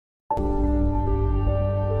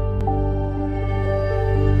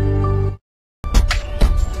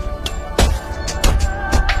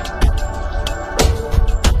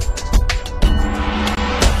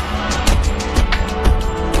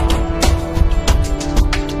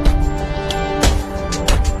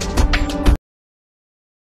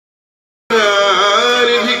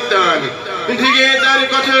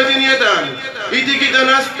iti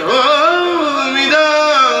kitanasto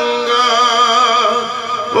midanga.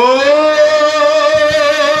 Oh.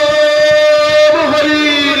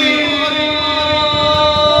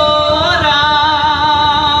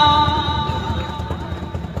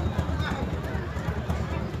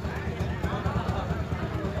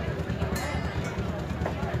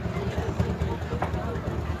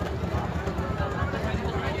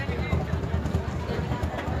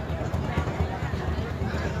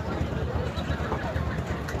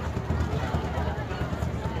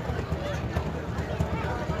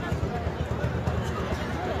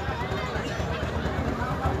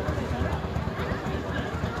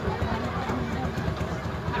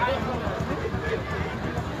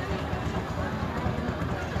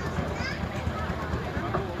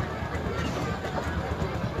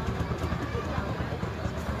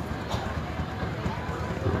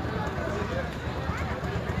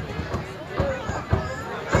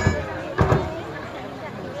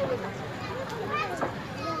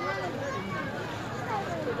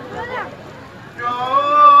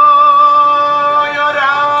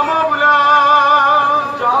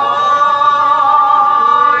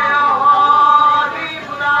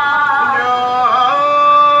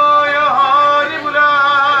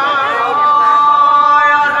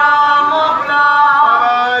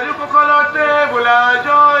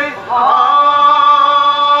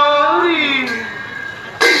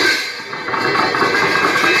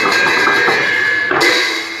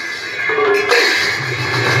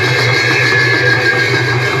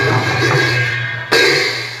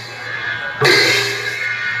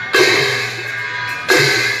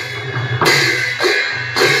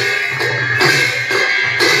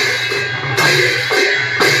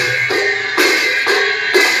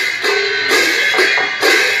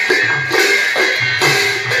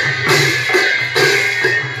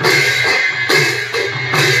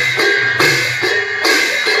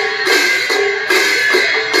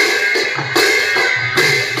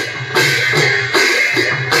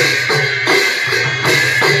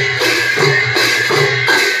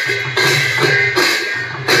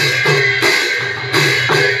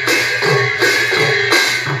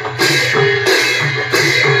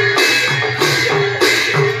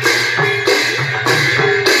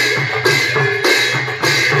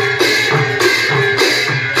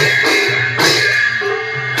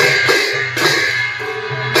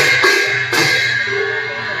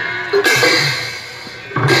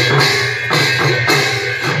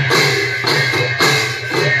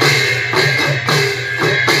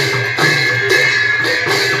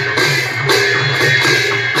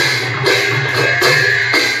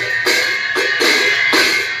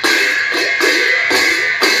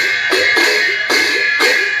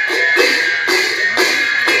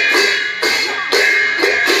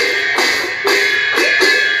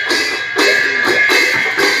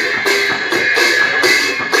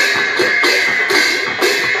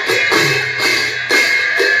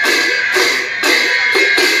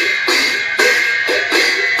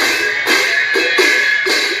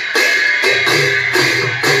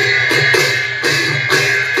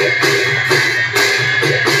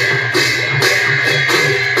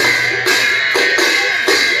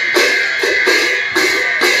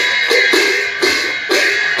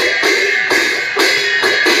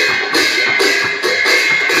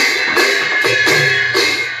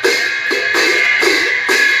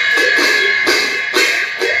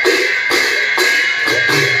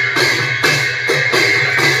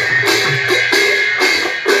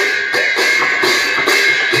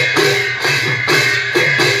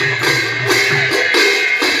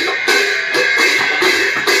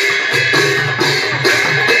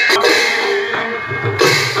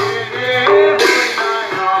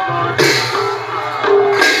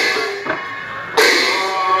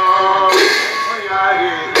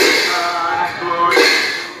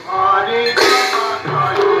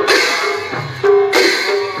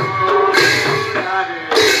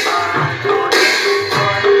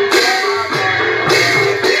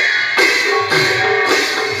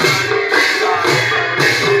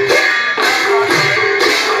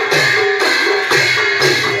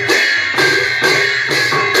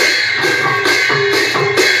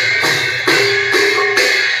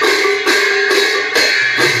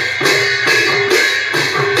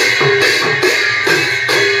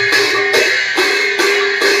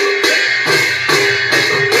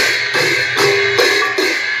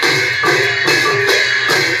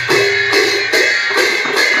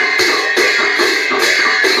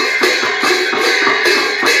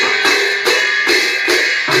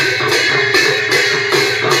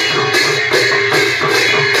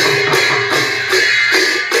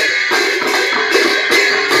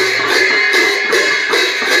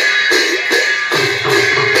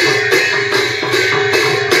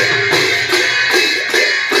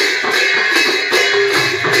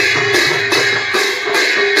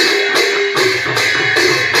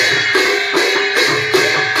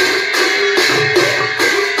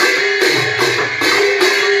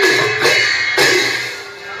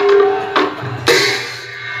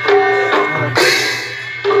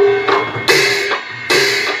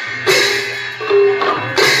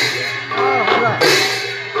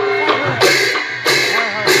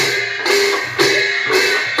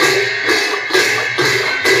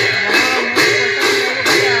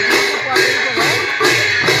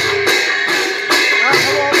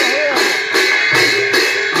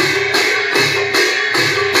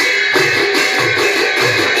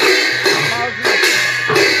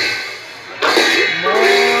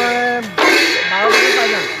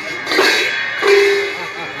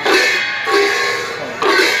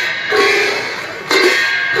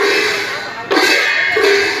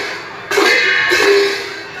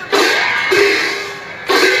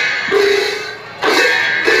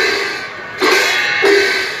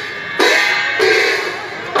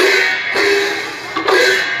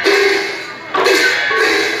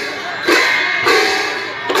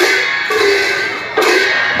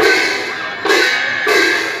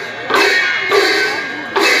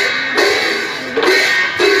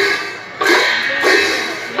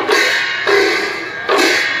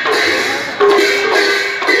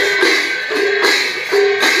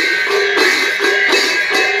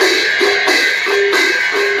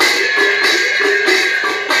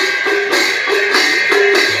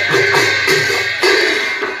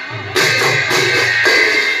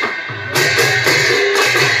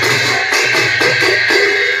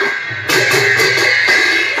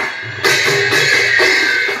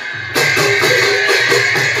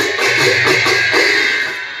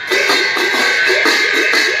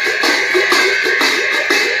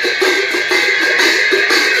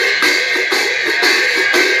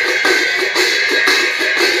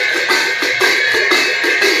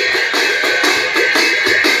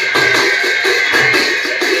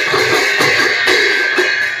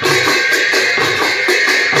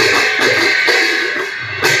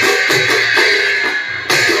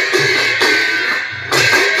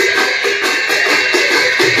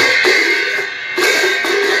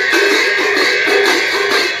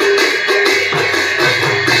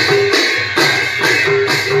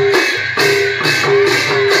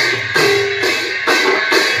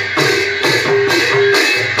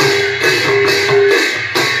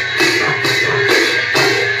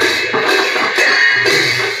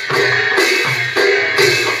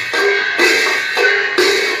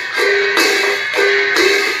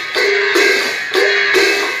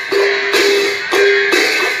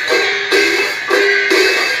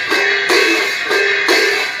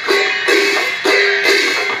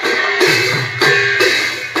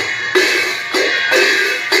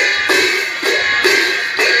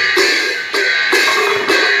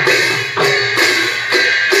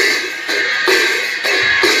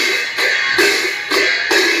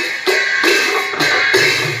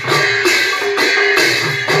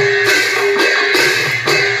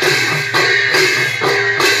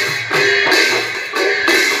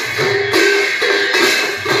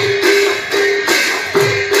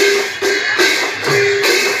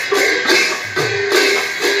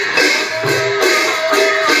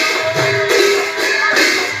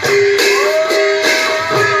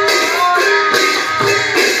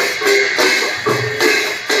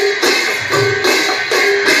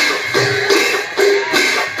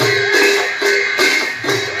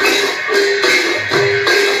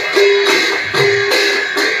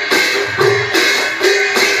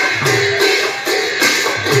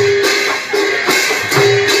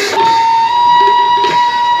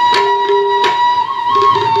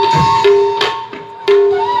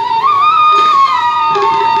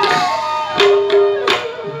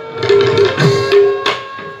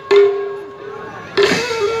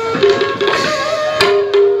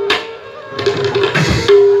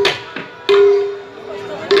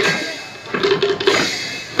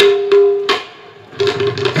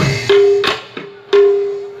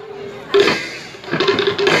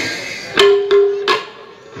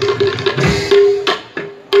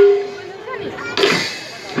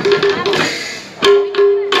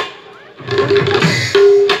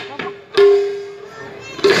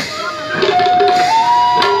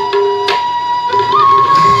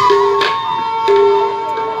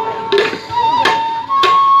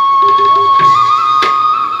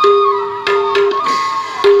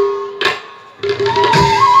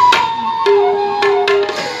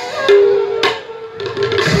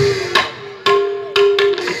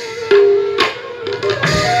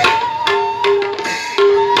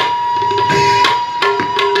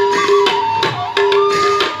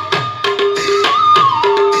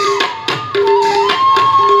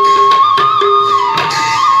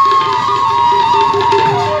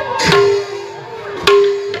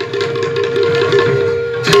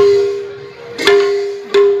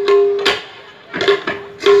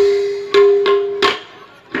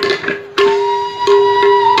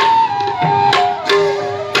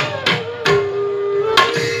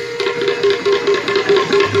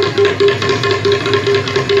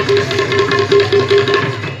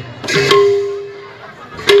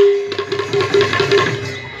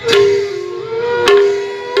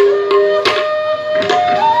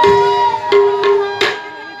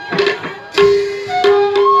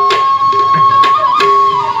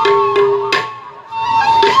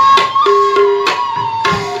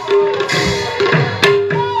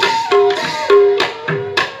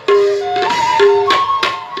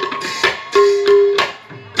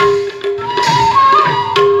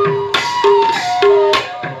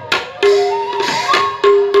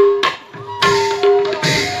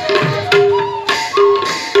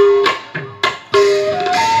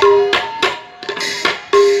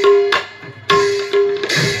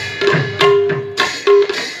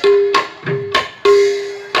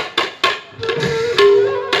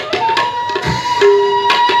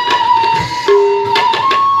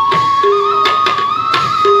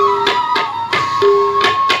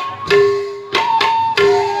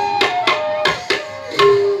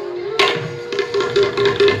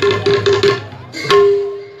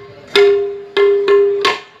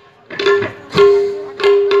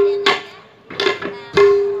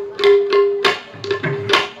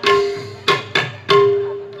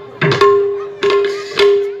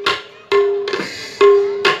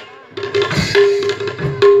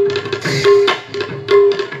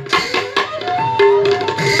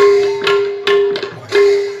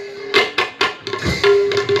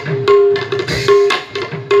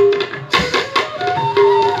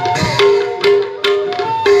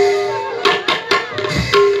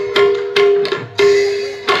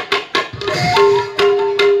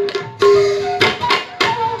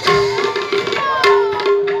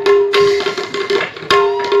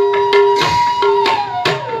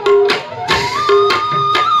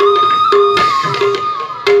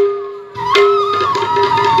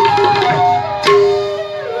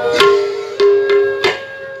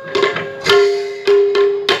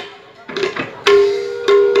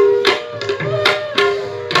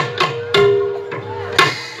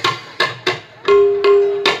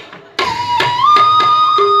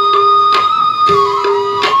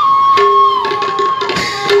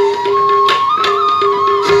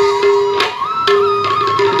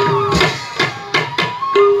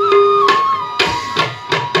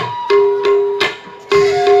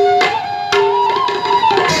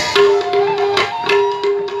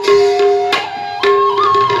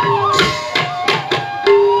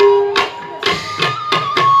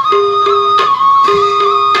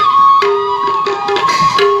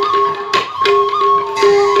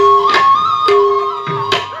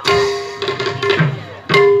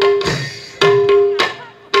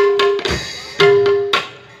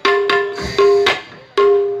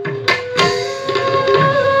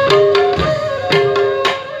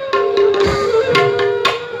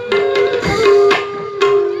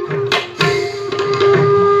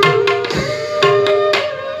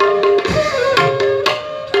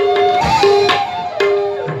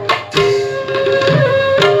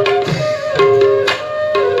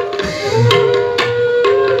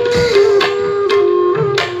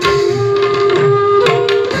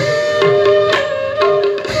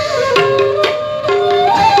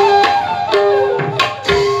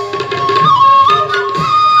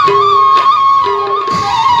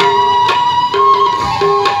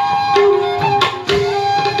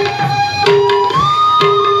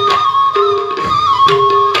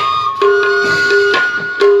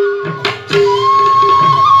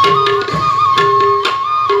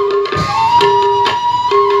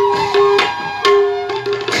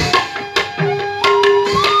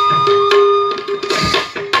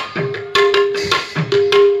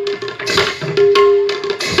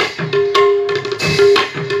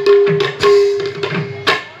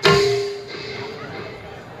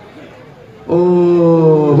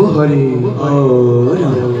 Hari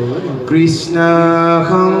Krishna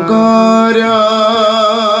Shankara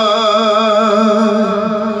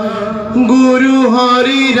Guru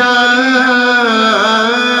Hari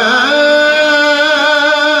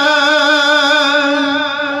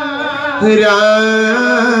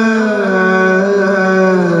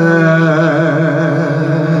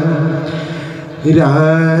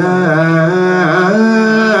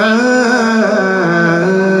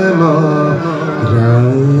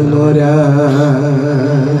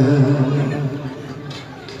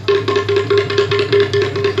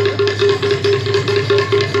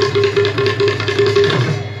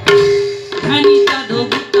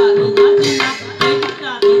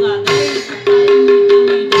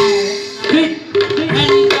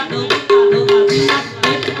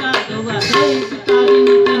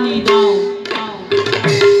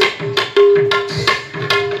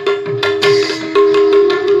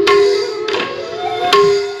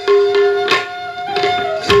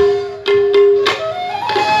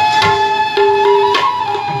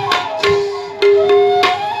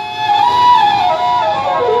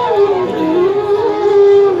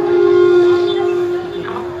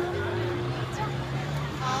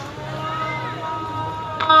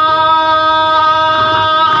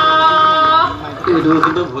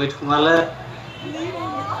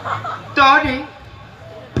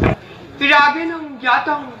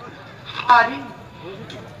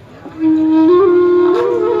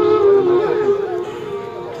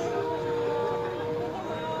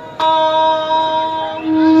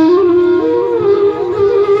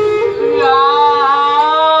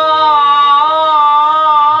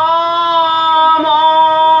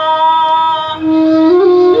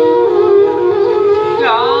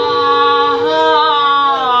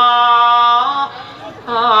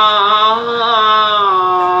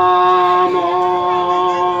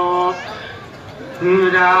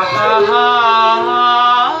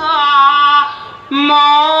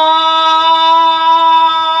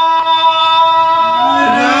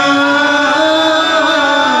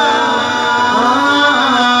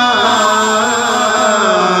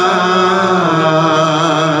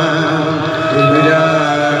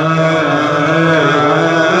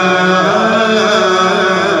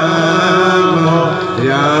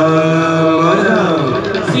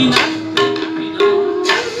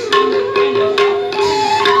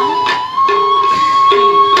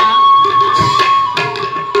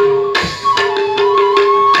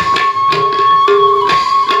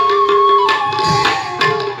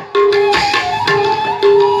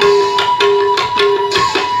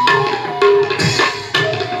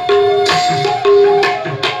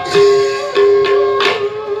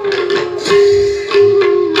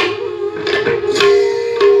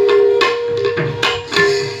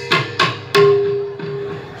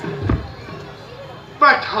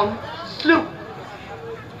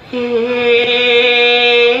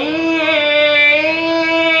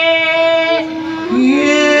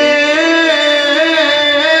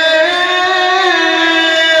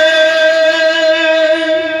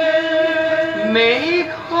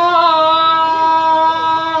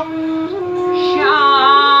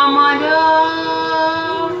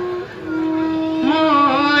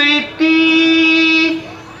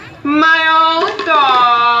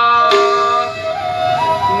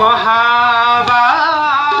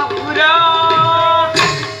Mahapurusha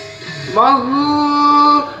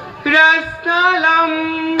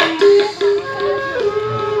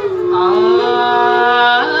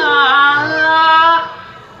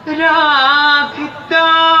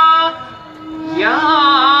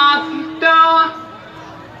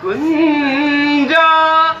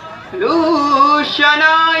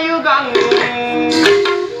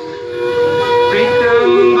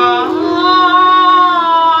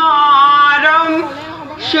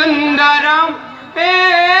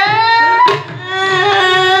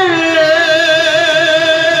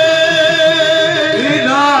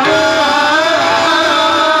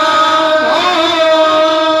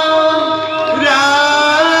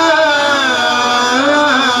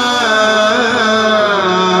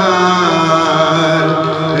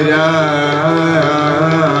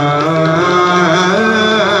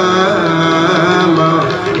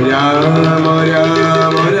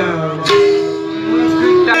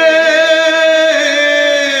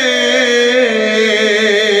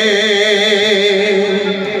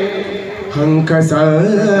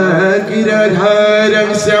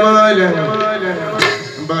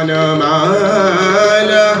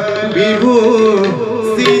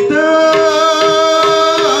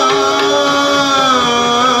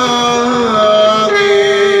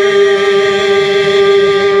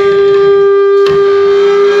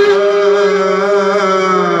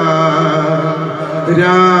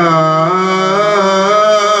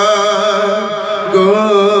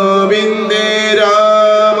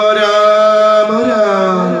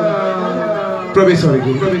Professor,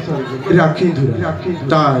 Lakhimpur,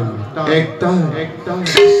 time, Ekta.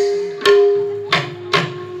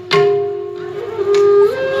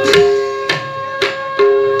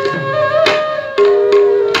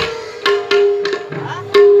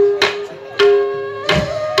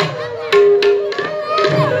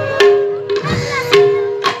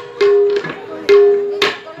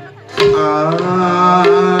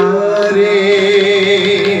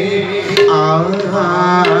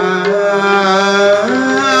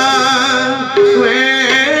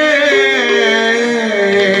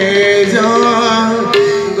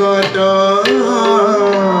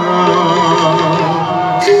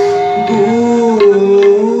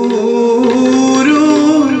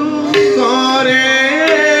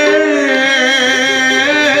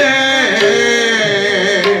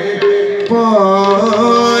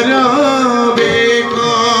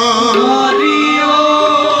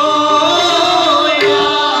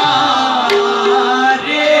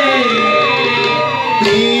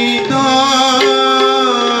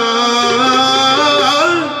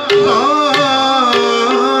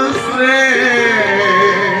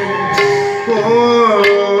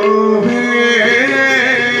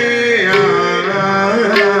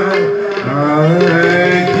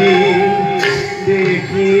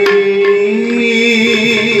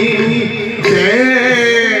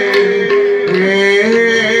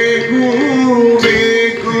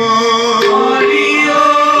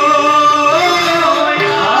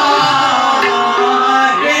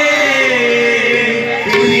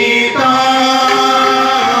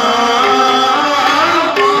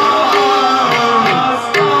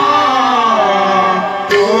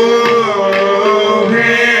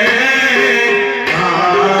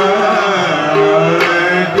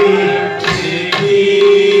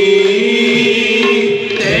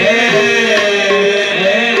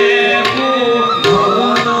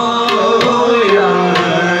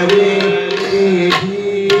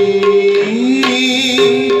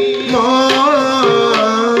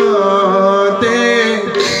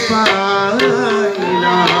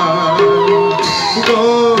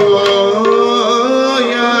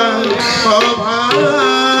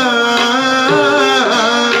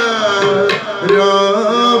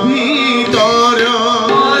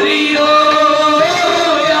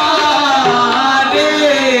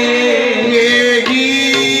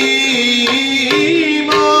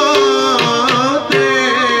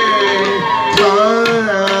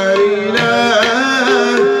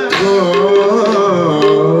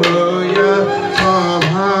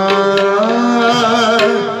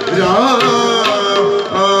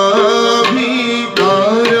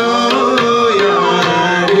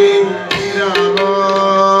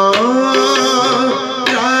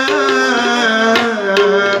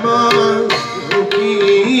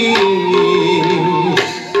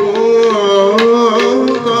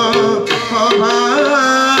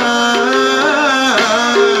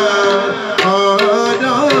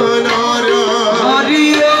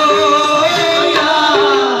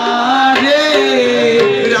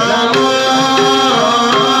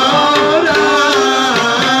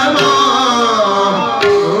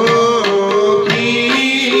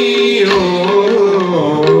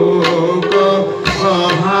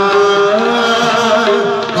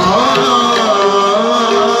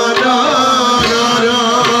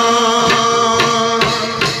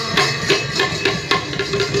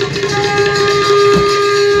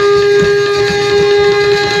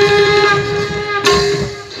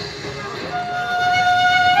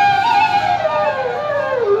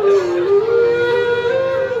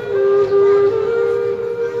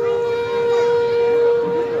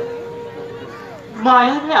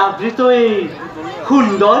 মায়াৰে আবৃত এই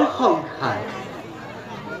সুন্দৰ সংসাৰ,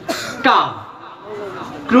 কাম,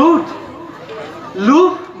 ক্ৰোধ,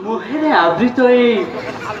 লোভ, মোহেৰে আবৃত এই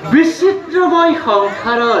বিচিত্ৰময়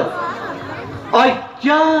সংসাৰত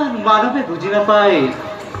অজ্ঞান মানৱে বুজি নাপায়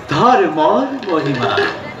ধৰ্মৰ মহিমা।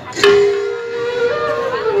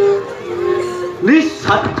 নিজ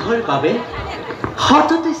স্বাৰ্থৰ বাবে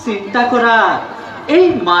সততে চিন্তা কৰা এই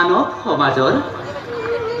মানৱ সমাজৰ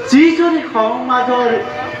যিজনে সমাজৰ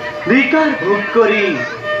নিকাৰ ভোগ কৰি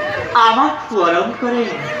আমাক সোৱৰণ কৰে,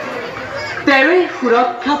 তেওঁৱেই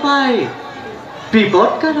সুৰক্ষা পায়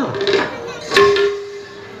বিপদকালত।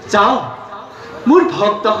 যাওঁ মোৰ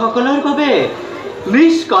ভক্তসকলৰ বাবে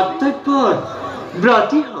নিজ কৰ্তব্যত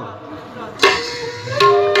ব্ৰতী হওঁ।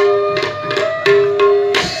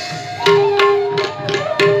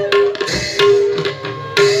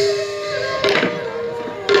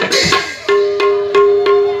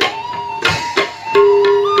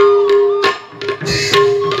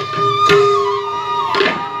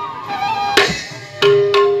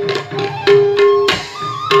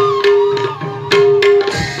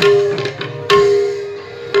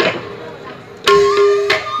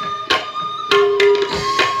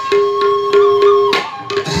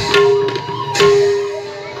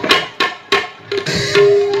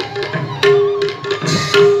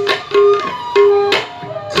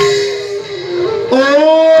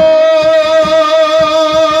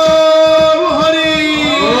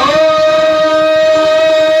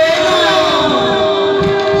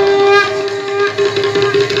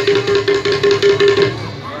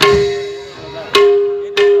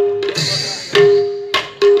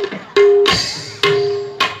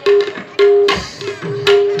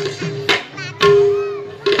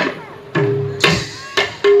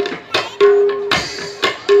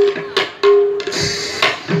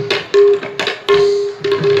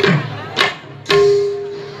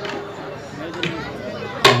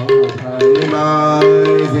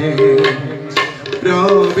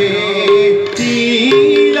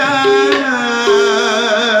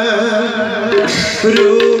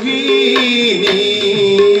 रोहिणी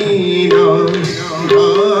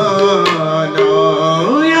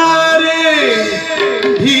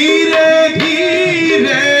धीरे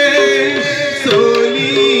धीरे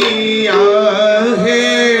सोनिया है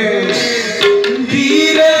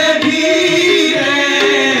धीरे धीरे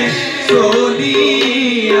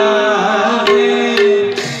सोनिया है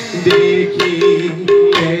देखी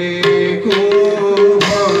देखो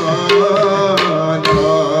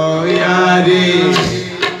यारे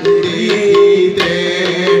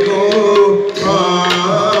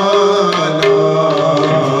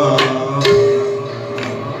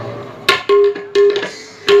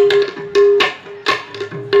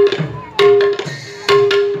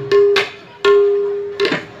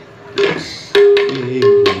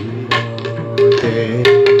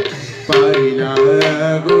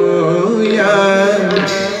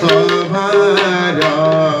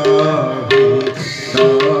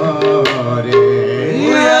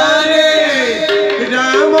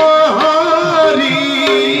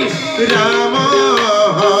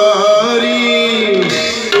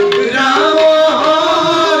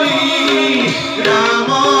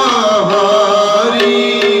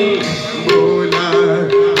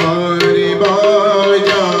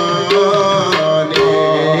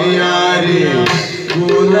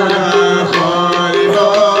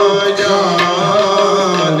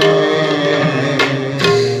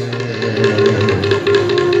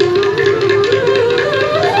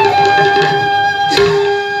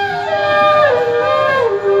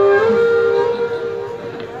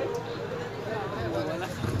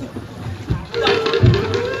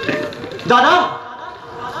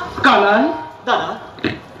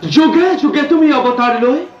যুগে যুগে তুমি অবতার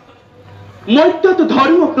লৈ মৰ্ত্যত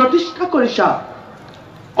ধৰ্ম প্ৰতিষ্ঠা কৰিছা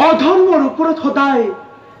অধৰ্মৰ ওপৰত সদায়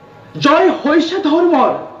জয় হৈছে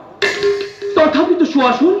ধৰ্মৰ তথাপিতো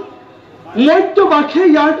চোৱাচোন মৰ্ত্যবাসে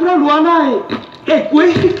ইয়াৰ পৰা লোৱা নাই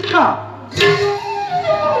একোৱেই শিক্ষা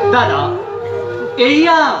দাদা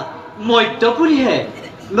এয়া মৰ্ত্যপুৰীহে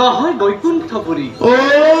নহয় বৈকুণ্ঠপুৰী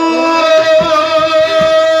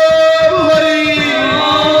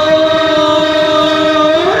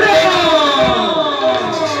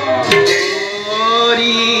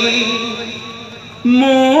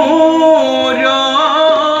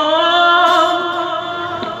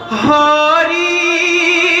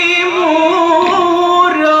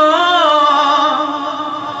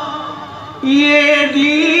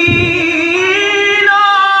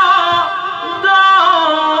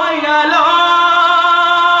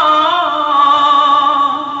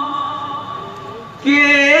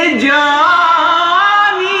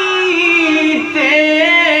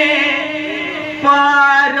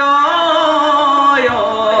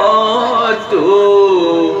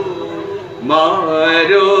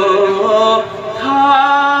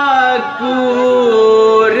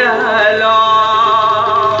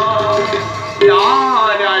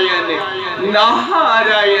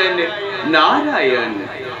नारायण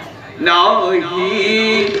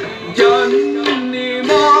नाही जन्म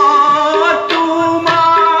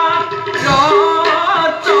तुम्हारा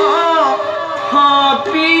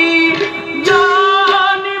हापी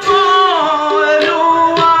जान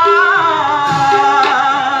बोलुआ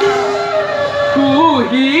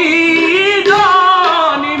कुही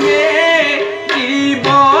जान में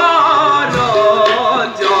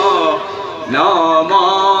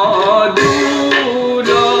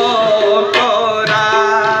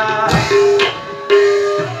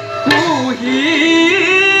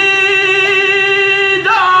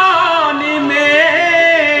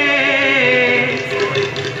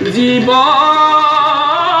जीवन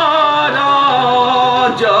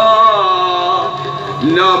जा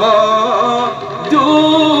नामा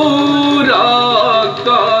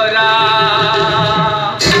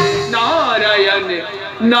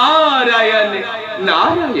नारायण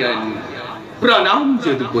नारायण प्रणाम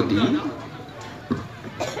যদুপতি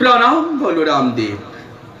प्रणाम বলরাম দেব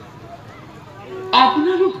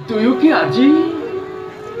আপোনালোক দুয়োকে আজি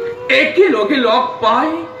একেলগে লগ পাই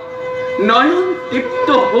নয়ন তৃপ্ত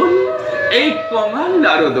হল এই কঙাল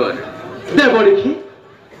নাৰদৰ দেৱৰীখি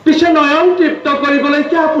পিছে নয়ন তৃপ্ত কৰিবলৈ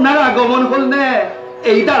কি আপোনাৰ আগমন হল নে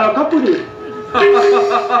এই দ্বাৰকাপুৰী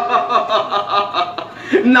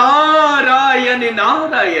नारायण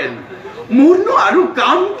नारायण मूर्नो आरु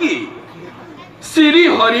काम की श्री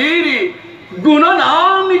हरिर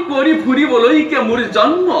गुणनाम करी फुरिबलै के मोर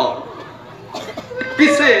जन्म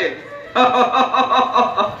पिसे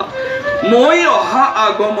মই অহা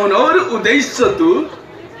আগমনৰ উদ্দেশ্যটো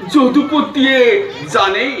যদুপতিয়ে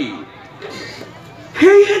জানেই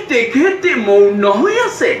সেয়ে তেখেতে মৌন হৈ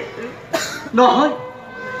আছে নহয়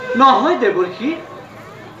নহয় দেৱৰ্ষি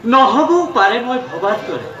নহ'বও পাৰে মই ভবাৰ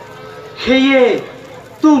দৰে সেয়ে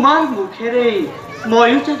তোমাৰ মুখেৰেই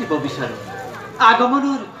ময়ো জানিব বিচাৰোঁ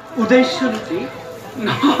আগমনৰ উদ্দেশ্য নীতি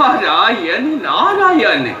নাৰায়ণ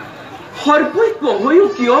নাৰায়ণ সৰ্বই কহয়ো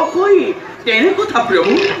কিয় কই তেনে কথা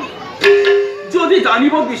প্ৰভু যদি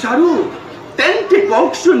জানিব বিচাৰো তেন্তে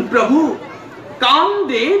কওকচোন প্ৰভু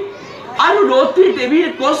কামদেৱ আৰু ৰতী দেৱীৰ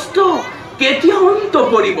কষ্ট কেতিয়া অন্ত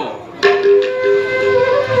পৰিব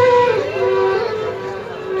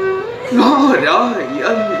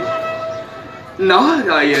নাৰায়ণ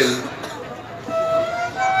নাৰায়ণ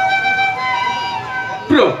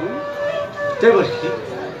প্ৰভু দেৱৰ্ষি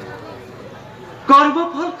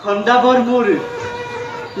কৰ্মফল খণ্ডাবৰ মোৰ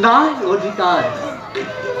নাই অধিকাৰ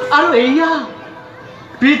আৰু এয়া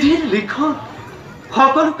বিধিৰ লিখন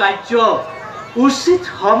সকলো কাৰ্য উচিত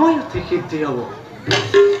সময়তে সিদ্ধি হ'ব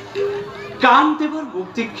কামদেৱৰ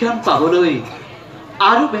মুক্তিক্ষণ পাবলৈ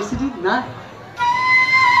আৰু বেছিদিন নাই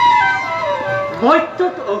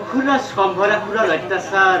মৰ্ত্যত অসুৰা সম্ভৰাসুৰৰ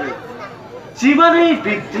অত্যাচাৰ যিমানেই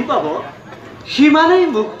বৃদ্ধি পাব সিমানেই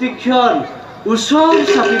মুক্তিক্ষণ ওচৰ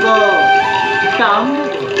চাপিব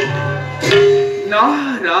কামদেৱ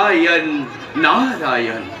নাৰায়ণ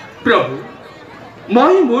নাৰায়ণ প্ৰভু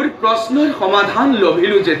মই মোৰ প্ৰশ্নৰ সমাধান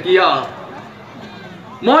লভিলো যেতিয়া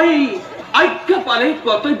মই আজ্ঞা পালে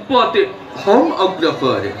কৰ্তব্যত হম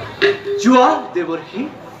অগ্ৰসৰ যোৱা দেৱৰ্ষি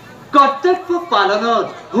কৰ্তব্য পালনত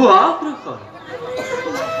হোৱা অগ্ৰসৰ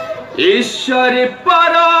ঈশ্বৰ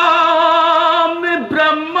পৰম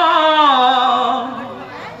ব্ৰহ্মা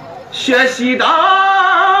শশিদানন্দ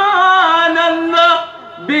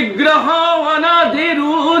বিগ্রহ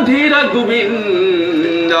অনাধিরুধির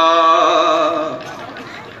গোবিন্দ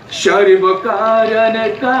সর্বকারণ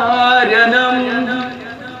কারণম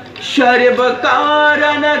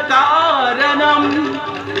সর্বকারণ কারণম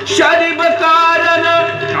সর্বকারণ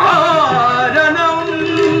কারণম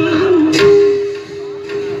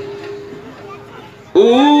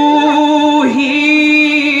ওহি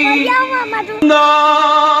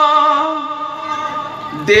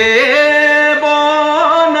দেব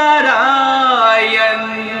নারায়ণ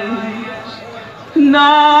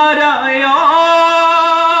নারায়ণ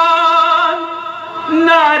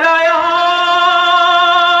নারায়ণ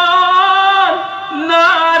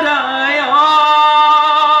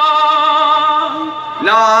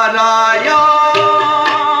নারায়ণ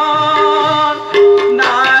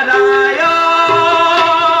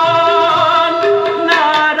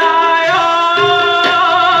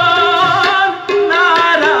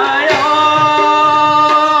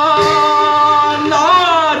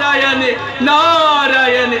নারায়ণ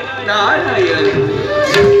নারায়ণ নারায়ণ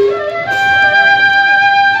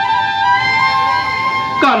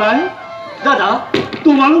কানাই দাদা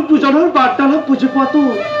তোমালোক দুজনৰ বাৰ্তালাপ বুজি পোৱাটো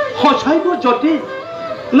সঁচাই বৰ জটিল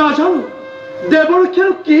নাজানো দেৱৰ্ষিৰ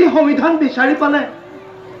কি সংবিধান বিচাৰি পালে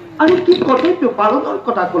আৰু কি কৰ্তব্য পালনৰ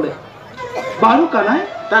কথা ক'লে বাৰু কানাই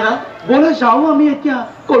দাদা ব'লা যাওঁ আমি এতিয়া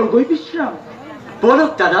কৰোঁগৈ বিশ্ৰাম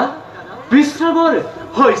ব'লক দাদা বিশ্ৰামৰ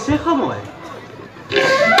হৈছে সময়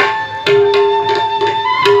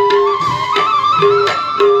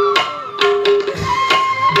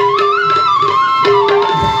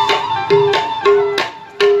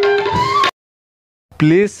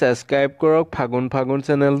প্লিজ ছাবস্ক্ৰাইব কৰক ফাগুন ফাগুন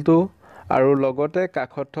চেনেলটো আৰু লগতে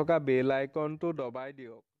কাষত থকা বেল আইকনটো দবাই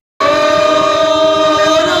দিয়ক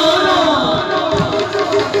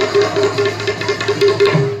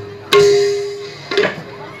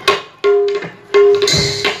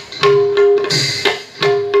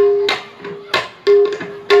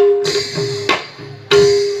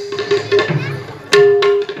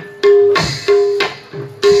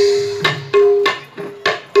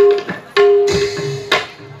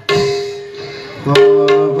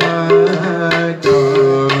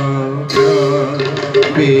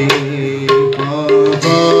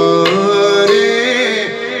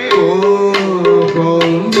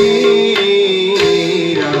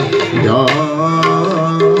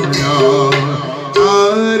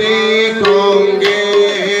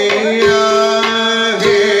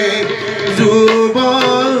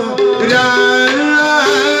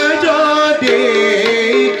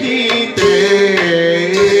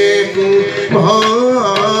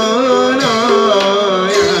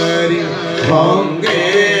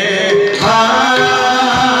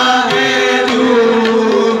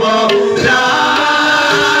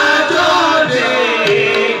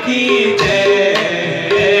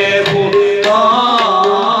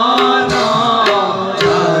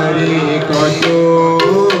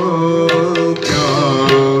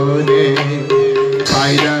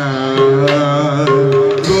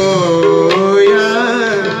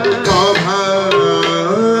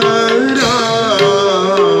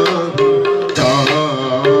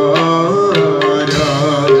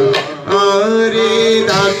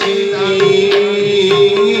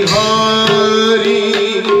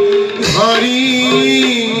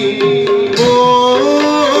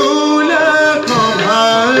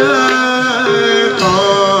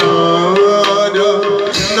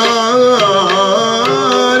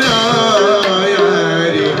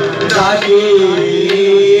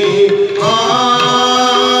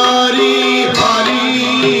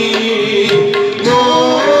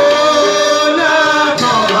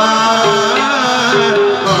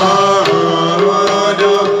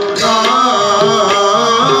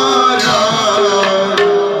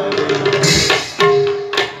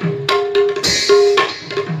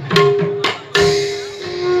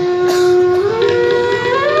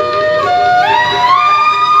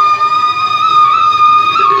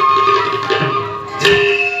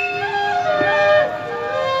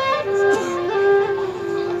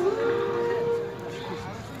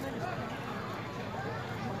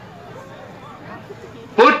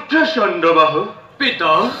দণ্ডবাহু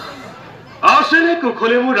পিতা আছেনে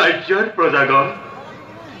কুশলে মোৰ ৰাজ্যৰ প্ৰজাগণ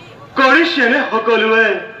কৰিছেনে সকলোৱে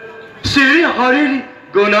শ্ৰী হৰিৰ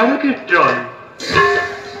গুণৰ কীৰ্তন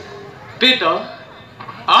পিতা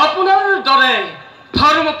আপোনাৰ দৰে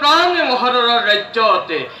ধৰ্মপ্ৰাণে মহাৰৰ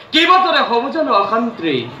ৰাজ্যতে কিবাদৰে হ'ব জানো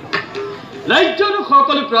অশান্তি ৰাজ্যৰ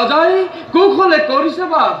সকলো প্ৰজাই কুশলে কৰিছে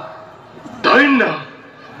বা ধন্য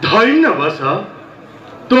ধন্য বাছা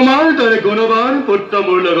তোমাৰ দৰে গুণৱান পুত্ৰ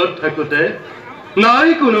মোৰ লগত থাকোঁতে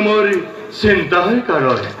নাই কোনো মোৰ চিন্তাৰ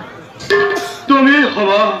কাৰণ তুমি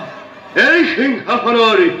হবা এই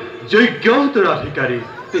সিংহাসনৰ যোগ্য উত্তৰাধিকাৰী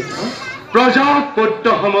প্ৰজাক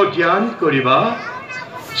পুত্ৰসম জ্ঞান কৰিবা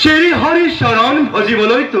শ্ৰী হৰি চৰণ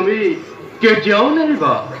ভজিবলৈ তুমি কেতিয়াও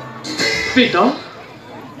নেৰিবা পিতা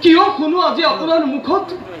কিয় শুনো আজি আপোনাৰ মুখত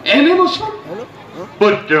এনে বচন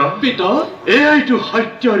পুত্ৰ পিতা এইটো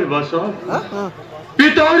সত্যৰ বচন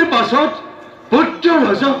পিতাৰ পাছত পুত্ৰ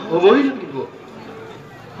ৰজা হ'বই লাগিব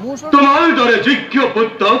তোমাৰ দৰে যোগ্য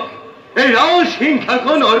পুত্ৰক এই ৰাজ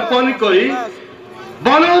সিংহাসন অৰ্পণ কৰি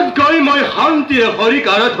বনত গৈ মই শান্তিৰে হৰিক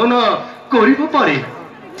আৰাধনা কৰিব পাৰিম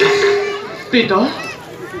পিতা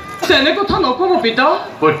তেনে কথা নকব পিতা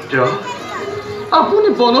পুত্ৰ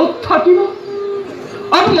আপুনি বনত থাকিব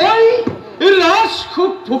আৰু মই ৰাজ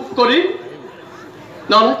সুখ ভোগ কৰিম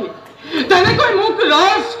নালাগে তেনেকৈ মোক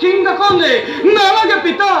ৰাজ সিংহাসনে নালাগে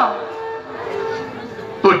পিতা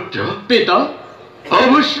পুত্ৰ পিতা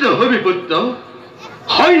অৱশ্য হবি পুত্ৰ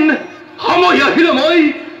সৈন্য সময় আহিলে মই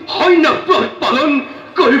সৈন্য পালন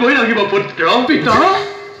কৰিবই লাগিব পুত্ৰ পিতা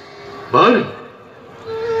বল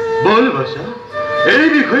বল বাছা এই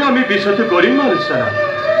বিষয়ে আমি পিছতো কৰিম আলোচনা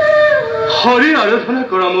হৰিৰ আৰাধনা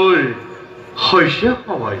কৰা মোৰ হৈছে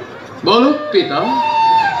সময় বলক পিতা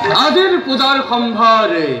আজিৰ পূজাৰ সম্ভাৰ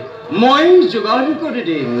মই যোগাৰ কৰি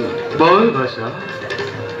দিম বল বাছা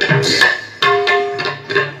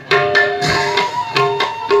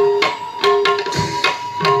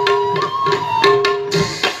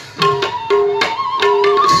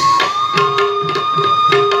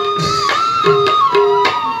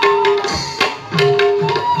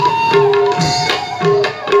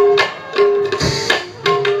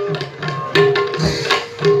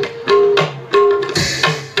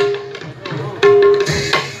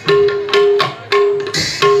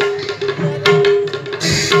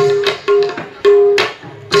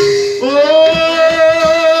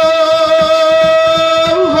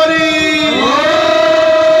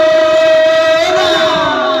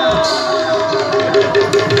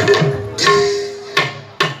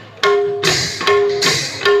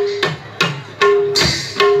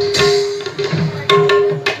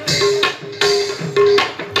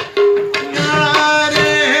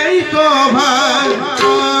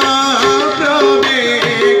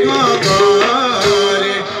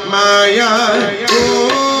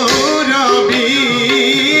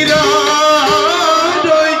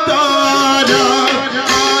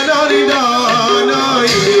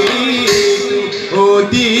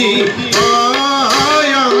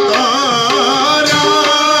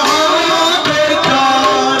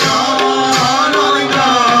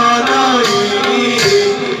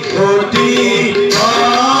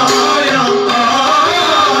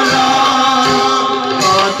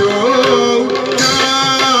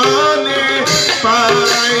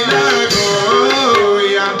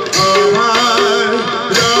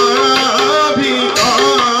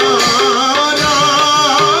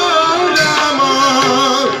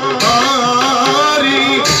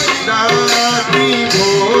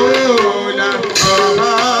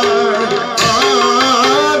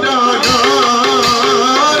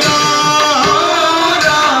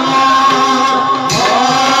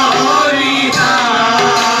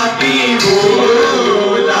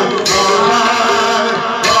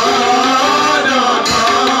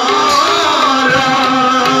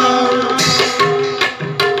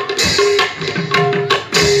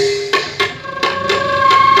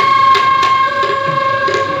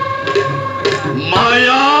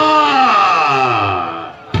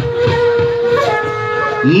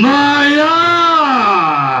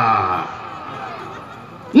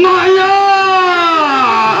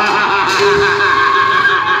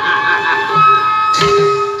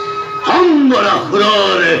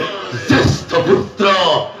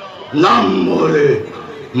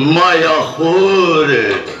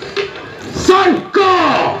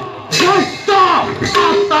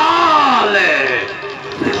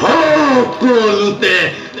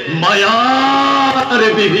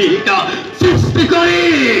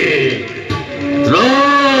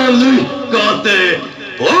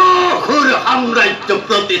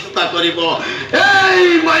প্ৰতিষ্ঠা কৰিব এই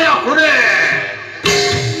মায়াপুৰে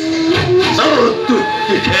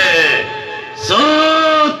চতুৰ্থিখে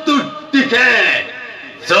চতুৰ্দিকে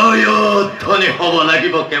জয়ধ্বনি হব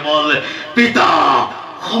লাগিব কেৱল পিতা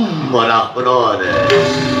সম্বৰাসুৰৰে।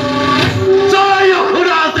 জয়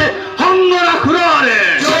অসুৰাজে সম্বৰাসুৰৰে,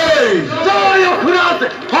 জয় অসুৰাজে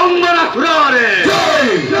সম্বৰাসুৰৰে,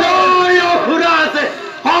 জয় অসুৰাজে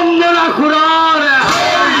সম্বৰাসুৰৰে।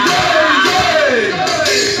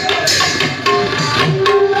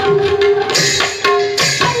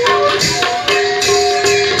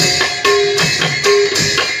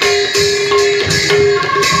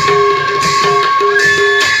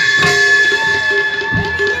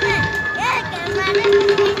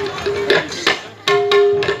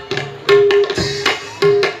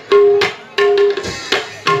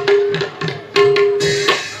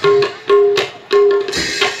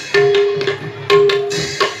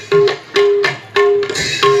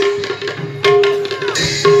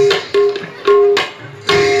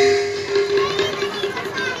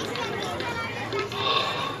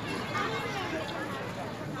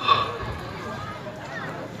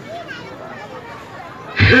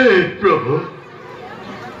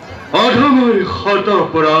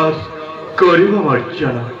 অপরাধ করিব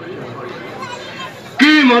মার্জনা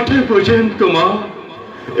কি মতে বুঝেন তোমা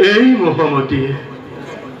এই মোহাম্মদী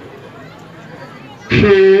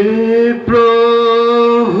হে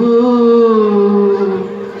প্রভু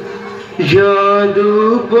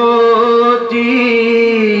যদুপতি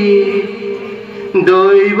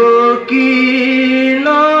দৈব কি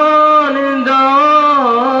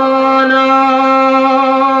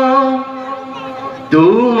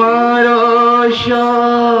তোমার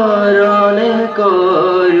শরণে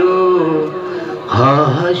করো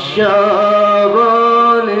হাস্যবন্দনা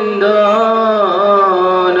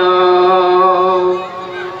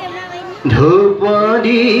ধূপ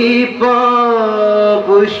দীপ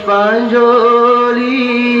পুষ্পাঞ্জলি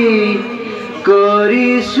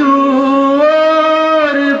করিছু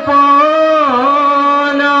অর্পণ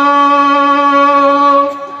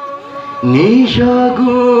নিজ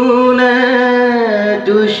গুণে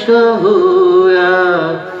দুষ্ট হুয়া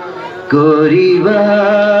করিবা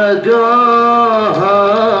গ্রহণ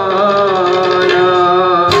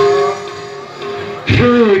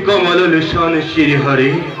হে কমল লোচন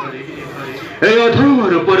শ্রীহরি এই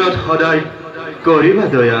অধমৰ ওপৰত সদায় কৰিবা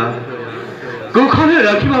দয়া কুশলে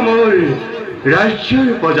ৰাখিবা মোৰ ৰাজ্যৰ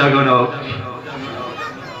প্ৰজাগণক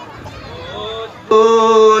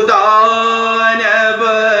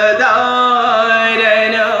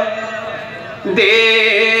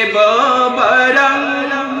देव बरं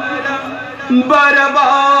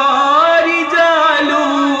बरबारी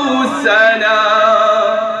जालूसना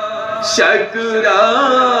शक्राधरं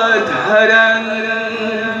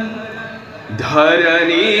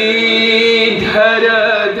धरणीधर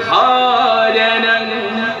धारणं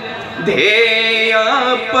ध्येय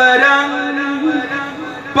परं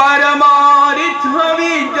परमार्थविदाशुभा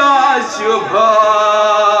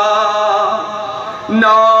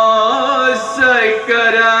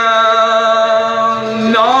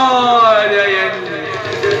नारायण नारायण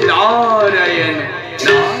नारायण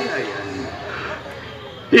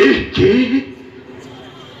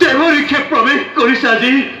देवरीखे प्रवेश करिছে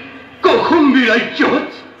আজি কৌশম্বী ৰাজ্যত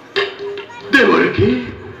দেৱৰীকে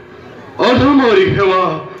অধমৰী সেৱা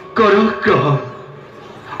কৰক গ্ৰহণ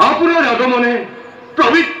আপোনাৰ আগমনে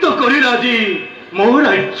পবিত্ৰ কৰিল আজি মোৰ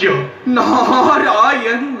ৰাজ্য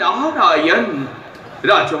नारायण नारायण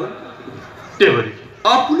राजन দেৱৰী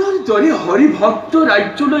আপোনাৰ দৰে হৰি ভক্ত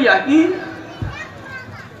ৰাজ্যলৈ আহি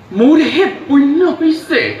মোৰ হে পুণ্য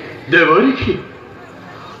হৈছে দেৱৰী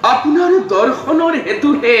আপোনাৰ দৰ্শনৰ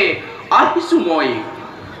হেতুহে আহিছো মই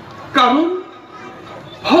কাৰণ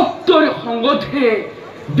ভক্তৰ সংগতহে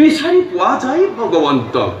বিচাৰি পোৱা যায়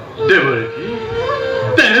ভগৱন্তক দেৱৰী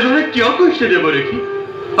তেনেদৰে কিয় কৈছে দেৱৰী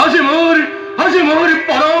আজি মোৰ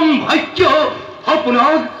পৰম ভাগ্য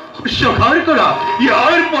আপোনাক সখাৰ কৰা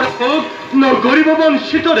ইয়াৰ পৰক নগৰিব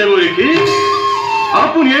বঞ্চিত দেৱৰী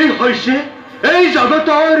আপুনিয়েই হৈছে এই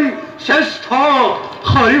জগতৰ শ্ৰেষ্ঠ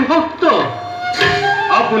হৰিভক্ত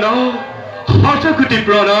আপোনাক শতকোটি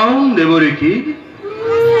প্ৰণাম দেৱৰী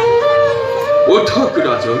উঠক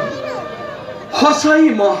ৰাজন সঁচাই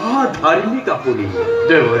মহাধাৰ্মিক আপুনি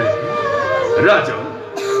দেৱৰী ৰাজন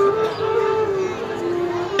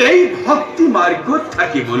এই ভক্তি মাৰ্গত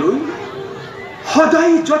থাকিবলৈ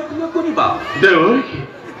সদায় যত্ন কৰিবা দেৱৰী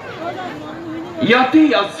ইয়াতে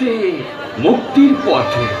আছে মুক্তিৰ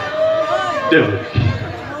পথ দেৱৰী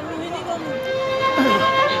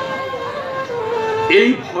এই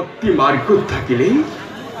ভক্তি মাৰ্গত থাকিলে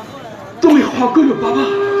তুমি সকলো পাবা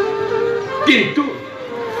কিন্তু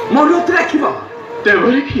মনত ৰাখিবা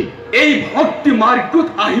দেৱৰী এই ভক্তি মাৰ্গত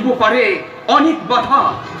আহিব পাৰে অনেক বাধা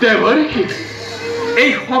দেৱৰী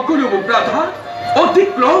এই সকলোবোৰ বাধা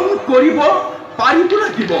অতিক্ৰম কৰিব পাৰিব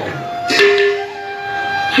লাগিব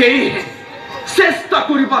সেয়ে চেষ্টা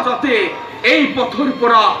কৰিবা যাতে এই পথৰ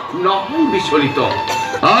পৰা নহয় বিচলিত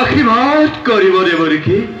আশীৰ্বাদ কৰিব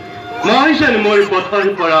দেৱৰীকে মই যেন মোৰ পথৰ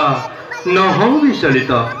পৰা নহওঁ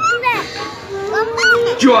বিচলিত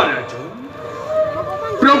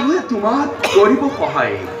প্ৰভুৱে তোমাক কৰিব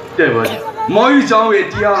সহায় দেৱৰী মই যাওঁ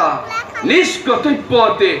এতিয়া নিজ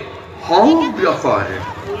কৰ্তব্যতে সংগ্ৰসৰ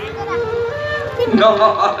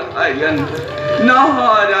নাৰায়ণ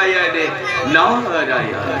নাৰায়ণ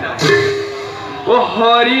নাৰায়ণ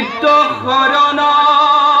হৰিত শৰণ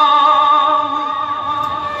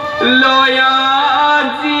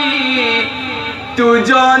লয়াজি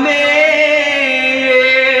তুজনে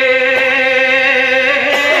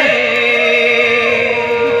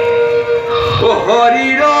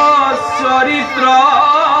হৰিৰ চৰিত্ৰ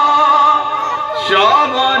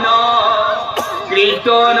শ্ৰৱণ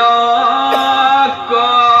কীৰ্তন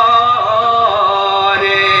কৰে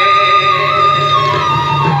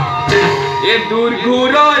এ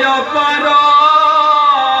দুৰ্ঘুৰয় পাৰ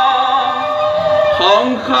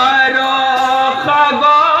সংসাৰ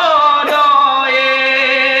সাগৰয়ে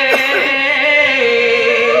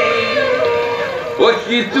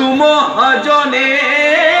অহিতু মহাজনে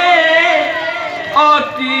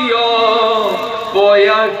অতীয়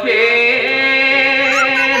পয়াসে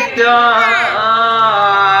তাৰে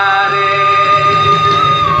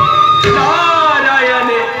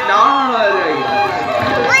নাৰায়ণে নাৰায়ণ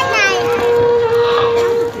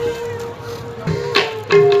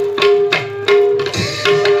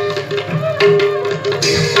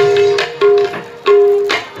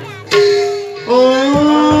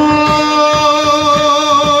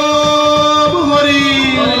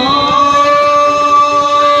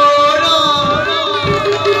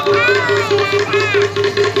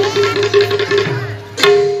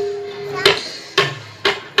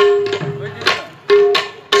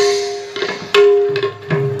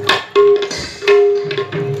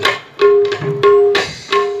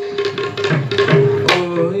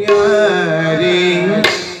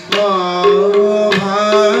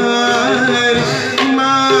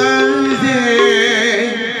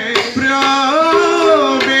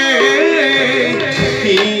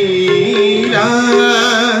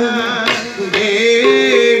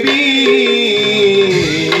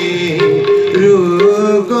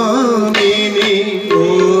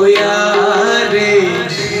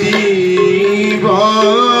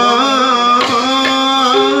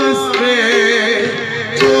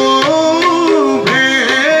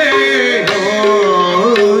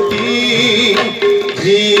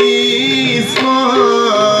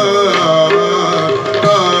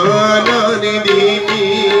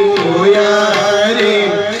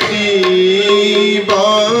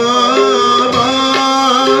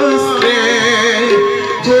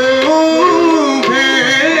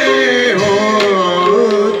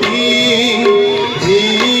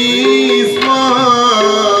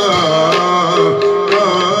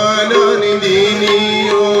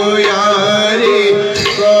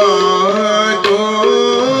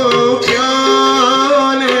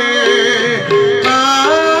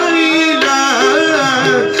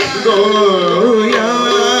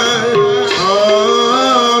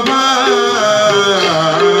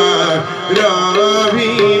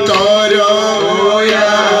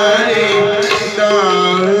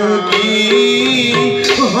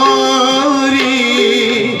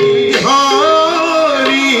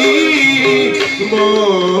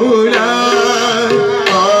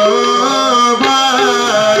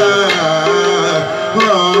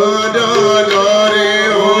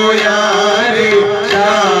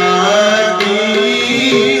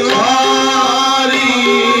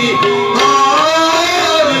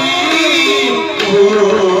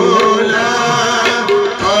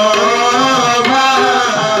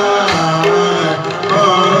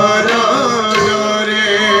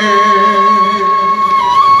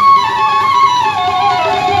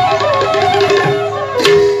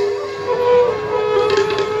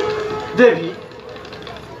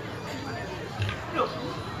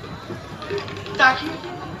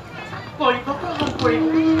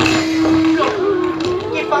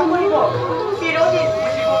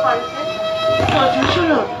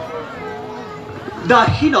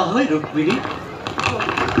দাসী নহয় ৰুক্মিণী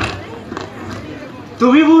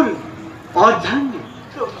তুমি মোৰ অৰ্ধাঙ্গী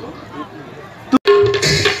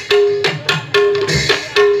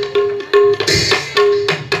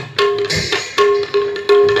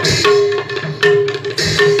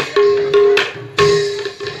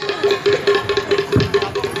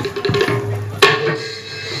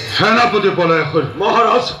সেনাপতি পলায়ন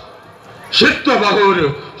মহাৰাজ চিত্তবাহুৰ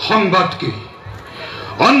সংবাদ কি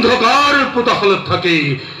অন্ধকাৰ পোতাহলত থাকি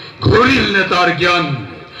ঘূৰিল নে তাৰ জ্ঞান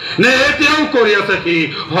নে এতিয়াও কৰি আছে কি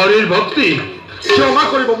হৰিৰ ভক্তি ক্ষমা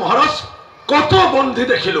কৰিব মহাৰাজ কত বন্ধি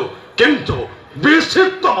দেখিলো কিন্তু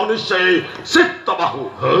বিচিত্ৰ মনুষ্য চিত্তবাহু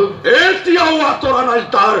এতিয়াও আঁতৰা নাই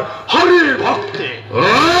তাৰ হৰিৰ ভক্তি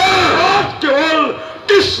কেৱল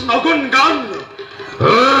কৃষ্ণ গুণগান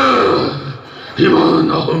ইমান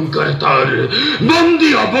অহংকাৰ তাৰ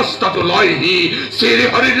বন্দী অৱস্থাটো লয়হি শ্ৰী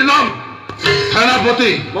হৰিৰ নাম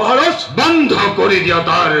সেনাপতি মহাৰাজ বন্ধ কৰি দিয়া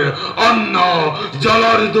তাৰ অন্ন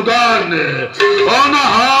জলৰ যোগান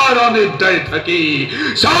অনাহাৰ অনিদ্ৰাই থাকি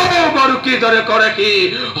সব আৰু কিদৰে কৰে কি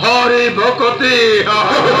হৰি ভকতি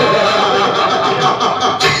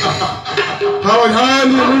সাৱধান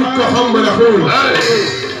মূৰ্খ সম্বলাসুৰ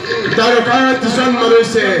দ্বাৰকাত জন্ম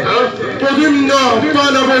লৈছে প্ৰদ্যুম্ন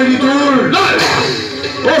পানবৈৰী তোৰ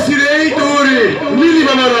অচিৰেই তোৰ মিলিব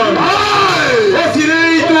মৰণ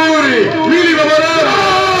অচিৰেই তোৰ মিলিব মৰণ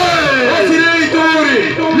অচিৰেই তোৰ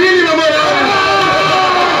মিলিব মৰণ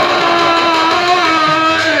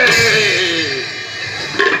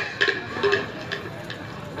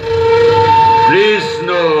কৃষ্ণ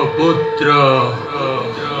পুত্ৰ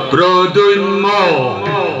প্ৰদ্যুম্ন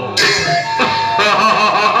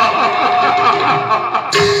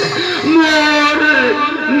মোৰ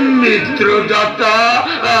মিত্ৰদাতা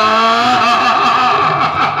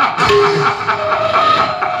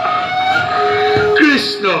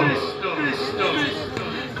কৃষ্ণ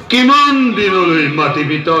কিমান দিনলৈ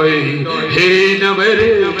মাতিবি তই সেই নামেৰে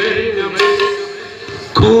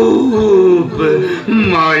খুব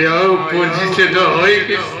মায়া পুজিছে নহয়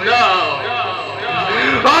কৃষ্ণ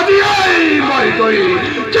আজি মই গৈ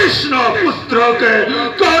কৃষ্ণ পুত্ৰকে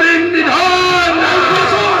কৰিম নিধান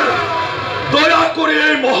দয়া কৰি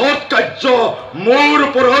এই মহৎ কাৰ্য মোৰ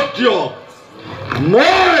ওপৰত দিয়ক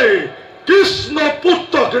মই কৃষ্ণ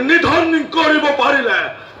পুত্ৰক নিধন কৰিব পাৰিলে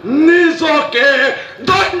নিজকে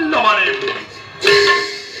ধন্য মানিম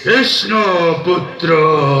কৃষ্ণ পুত্ৰ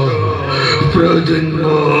প্ৰদ্যুম্ন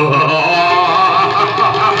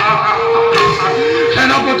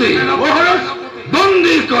সেনাপতি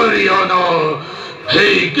বন্দী কৰি অন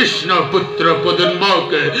সেই কৃষ্ণ পুত্ৰ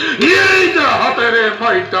প্ৰদ্যুম্নকে নিজ হাতেৰে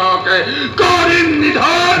মই তাকে কৰিম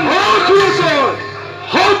নিধান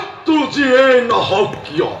শত্ৰু যিয়ে নহওক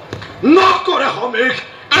কিয় নকৰে সমীক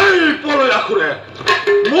এই প্ৰলয়াসুৰে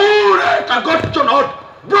মোৰ এটা গৰ্জনত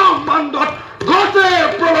ব্ৰহ্মাণ্ডত ঘটে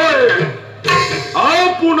প্ৰলয়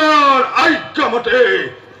আপোনাৰ আজ্ঞামতে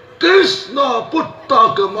কৃষ্ণ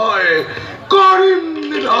পুত্ৰক মই কৰিম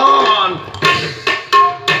নিধান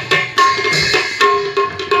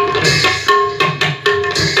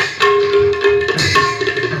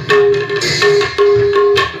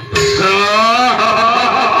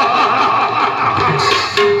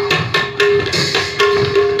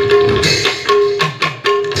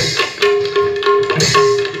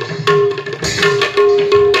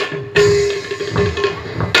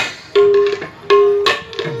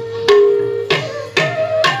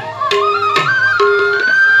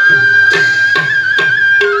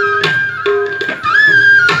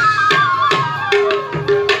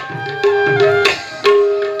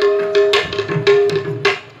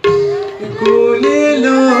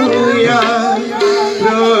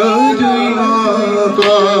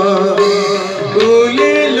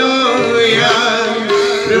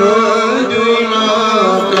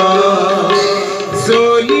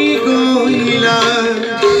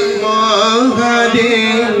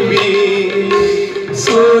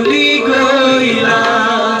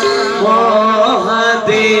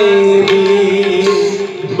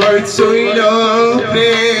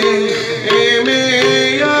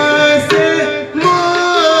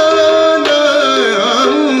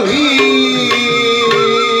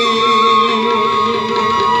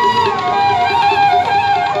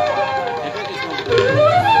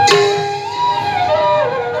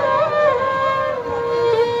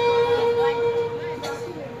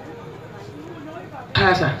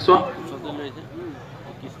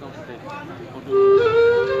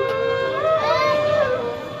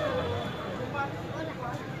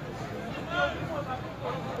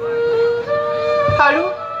আৰু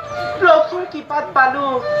প্ৰভুৰ কৃপাত পালো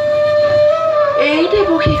এই দেৱ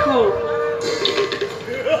শিশু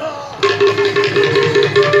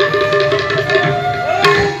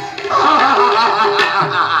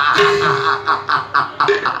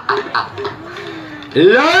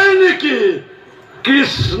এই নেকি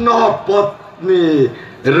কৃষ্ণ পত্নী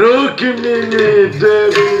ৰুক্মিণী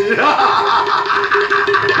দেৱী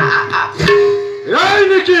এই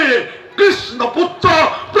নেকি কৃষ্ণ পুত্ৰ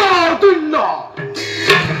প্ৰদ্যুম্ন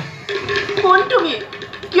কোন তুমি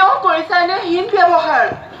কিয় কৰিছানে কঠিন ব্যৱহাৰ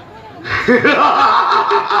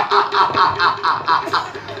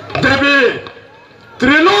দেৱী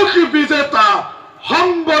ত্ৰিলোকী বিজেতা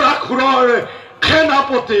সম্বৰাসুৰৰ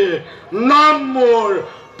সেনাপতি নাম মোৰ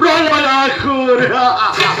প্ৰলয়াসুৰ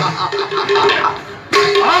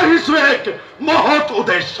আহিছো এক মহৎ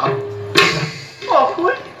উদ্দেশ্য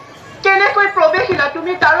অসুৰ কেনেকৈ প্ৰৱেশিলা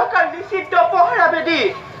তুমি তাৰকাৰ নিষিদ্ধ পহৰা বেদী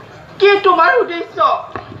কি তোমাৰ উদ্দেশ্য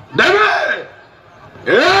দেৱে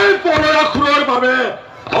এই প্ৰলয়াসুৰৰ বাবে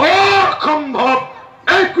অসম্ভৱ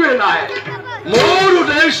একোৱে নাই মোৰ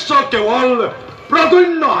উদ্দেশ্য কেৱল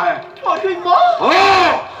প্ৰদুন্যহে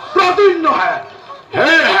প্ৰদুন্যহে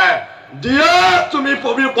সেয়েহে দিয়া তুমি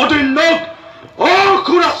প্ৰদুন্যক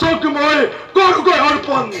অসুৰাচক মই কৰোগৈ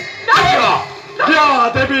অৰ্পণ দিয়া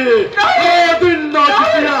দেৱী প্ৰদুন্যক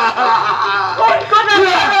দিয়া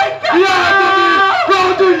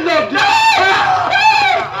প্ৰদুন্যক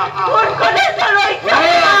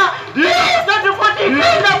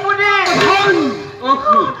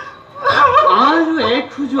আৰু এক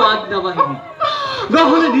খোজো আগনাবাঢ়িবি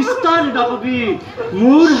নহ'লে নিস্তাৰ নাপাবি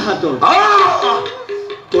মোৰ হাতত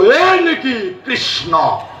তয়ে নেকি কৃষ্ণ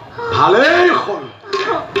ভালেই হ'ল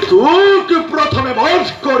তোক প্ৰথমে বধ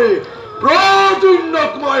কৰি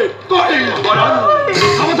প্ৰদুন্যক মই কৰিম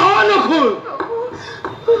সাৱধান হ'ল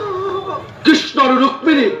কৃষ্ণ আৰু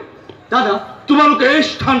ৰুক্মিণী দাদা তোমালোকে এই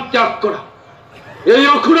স্থান ত্যাগ কৰা এই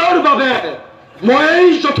অসুৰৰ বাবে মই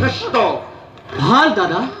যথেষ্ট ভাল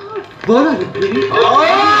দাদা বলা ৰুক্মিণী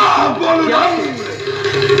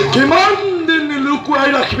কিমান দিন লুকুৱাই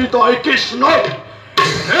ৰাখিবি তই কৃষ্ণক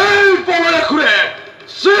এই প্ৰলয়াসুৰে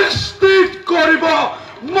সৃষ্টি কৰিব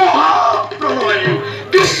মহাপ্ৰলয়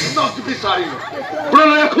কৃষ্ণক বিচাৰি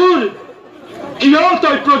প্ৰলয়াসুৰ কিয়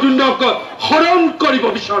তই প্ৰদুন্যক হৰণ কৰিব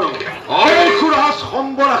বিচাৰ অসুৰাজ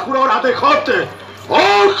সম্বৰাসুৰৰ আদেশত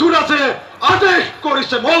অসুৰাজে আদেশ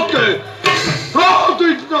কৰিছে মোক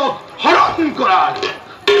প্ৰদুন্যক হৰণ কৰাৰ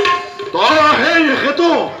তই সেই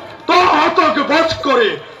হেতু তহঁতক বধ কৰি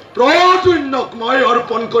প্ৰদুন্যক মই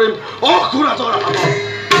অৰ্পণ কৰিম অসুৰাজৰ হাতত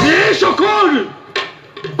নিজ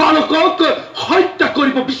বালকক হত্যা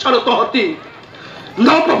কৰিব বিচাৰ তহঁতি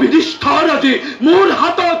নাপাবি নিষ্ঠাৰ আজি মোৰ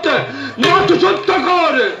হাতত মাথো যুদ্ধ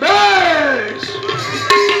কৰ বেছ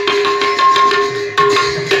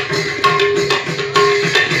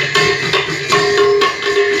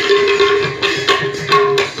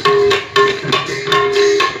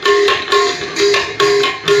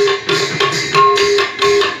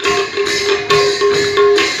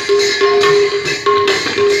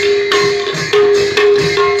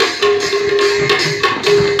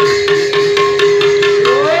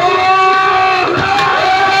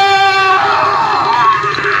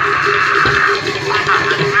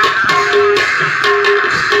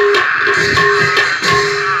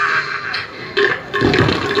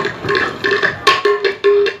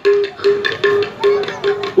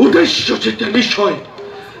নিশ্চয়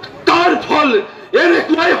তাৰ ফল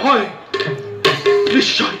এনেকুৱাই হয়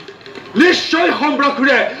নিশ্চয় নিশ্চয়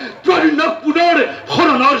সম্ৰাসুৰে প্ৰদুন্যক পুনৰ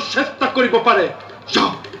হৰণৰ চেষ্টা কৰিব পাৰে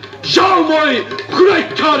যাওঁ মই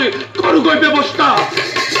সুৰক্ষাৰ কৰোগৈ ব্যৱস্থা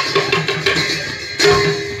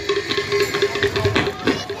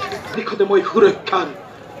দিশতে মই সুৰক্ষাৰ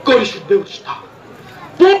কৰিছো ব্যৱস্থা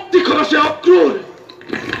পূব দিশত আছে অক্ৰূৰ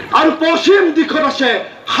আৰু পশ্চিম দিশত আছে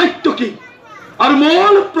সাত্যকী আৰু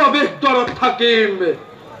মূল প্ৰৱেশ দ্বাৰত থাকিম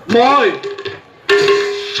মই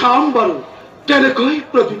চাম বাৰু কেনেকৈ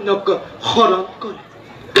প্ৰদুন্যক হৰণ কৰে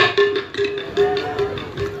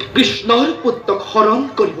কৃষ্ণৰ পুত্ৰক হৰণ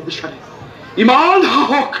কৰিব বিচাৰে ইমান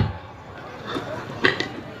সাহস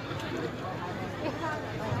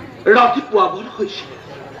ৰাতিপুৱা বৰ হৈছিলে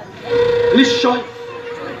নিশ্চয়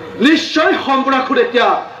নিশ্চয় সম্ৰাসুৰ এতিয়া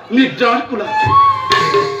নিদ্ৰাৰ কোলাত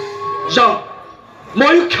যাওঁ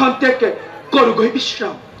ময়ো ক্ষন্তেক কৰোগৈ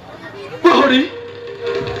বিশ্ৰাম প্ৰহৰী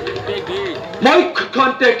মই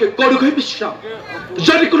ক্ষন্তেক কৰোগৈ বিশ্ৰাম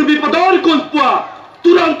যদি কোনো বিপদৰ কোন পোৱা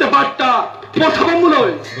তুৰন্তে বাৰ্তা পঠাব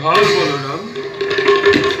মোলৈ ভাল বলৰাম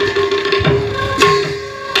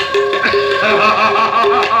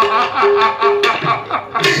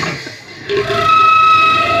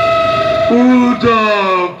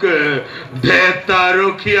উদক ভেতা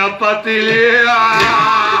ৰখিয়া পাতিলে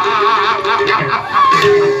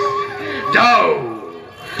যাও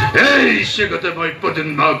এই শিগতে মই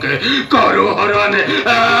প্ৰদুন্যক কৰো হৰণ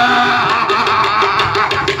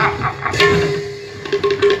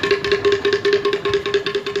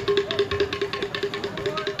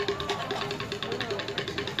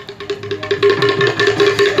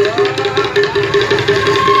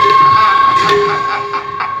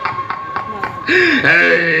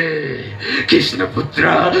কৃষ্ণপুত্ৰ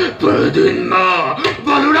প্ৰদুন্য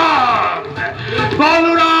বলৰাম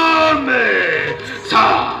বলৰাম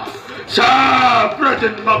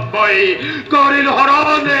প্ৰজন্মক মই কৰিল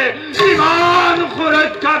হৰণ ইমান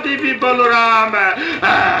সুৰক্ষা দিবি বলৰাম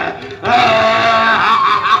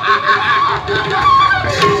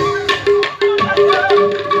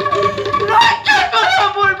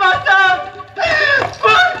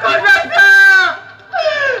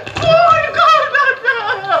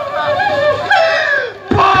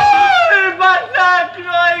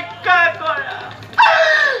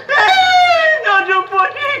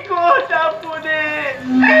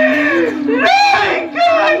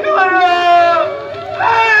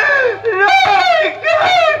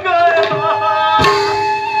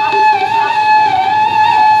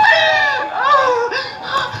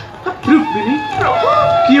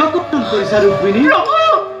रुक्मिणी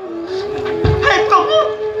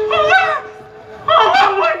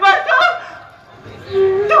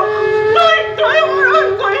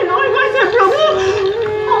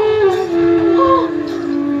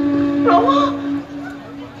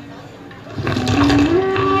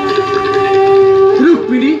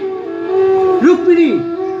रुक्मिणी रुक्मिणी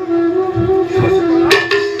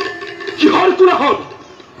किहर कोलाहल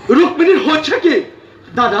रुक्मिणीर হচ্ছে কি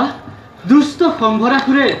দাদা দুষ্ট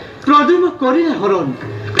সম্ভরাসুরে প্রদ্যুম্ন করিলে হরণ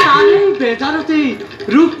তারে বেজারতেই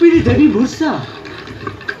রূপপিনী দেবী মূর্ছা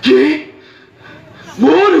কি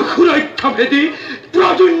মোর সুরক্ষা ভেদি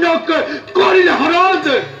প্রদ্যুম্নক করিলে হরণ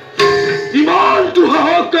ইমান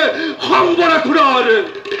দুহাহক সম্ভৰাসুৰৰ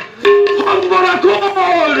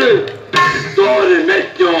তোৰ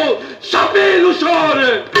মৃত্যু সাপেৰ ওচৰ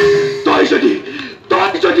তই যদি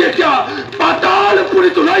এতিয়া পাতাল পুৰি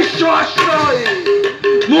তোলাইছ আশ্ৰয়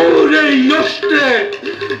মোৰ এই নষ্টে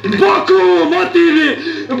বকুমতিৰ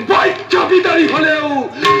বাক্যা বিদাৰী হলেও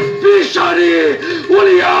বিচাৰি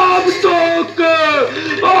উলিয়াম তোক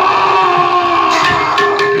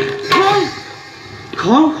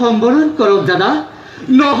ক্ষম সম্বৰণ কৰক দাদা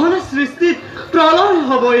নহলে সৃষ্টিত প্ৰলয়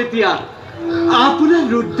হ'ব এতিয়া আপোনাৰ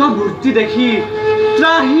ৰুদ্ৰ মূৰ্তি দেখি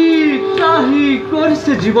ত্ৰাহি ত্ৰাহি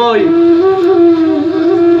কৰিছে জীৱই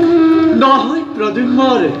নহয়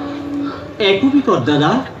প্ৰদ্যুম্নৰ একো বিপদ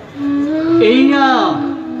দাদা এইয়া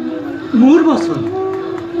মোৰ বচন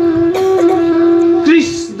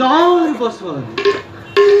কৃষ্ণৰ বচন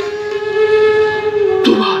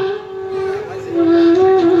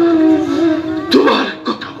তোমাৰ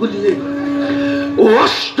কথা শুনিলে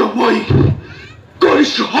অষ্টময়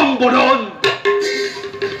কৰিছো সম্বৰণ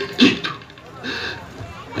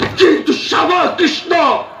কিন্তু শ্যামা কৃষ্ণ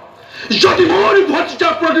যদি মোৰ ভজা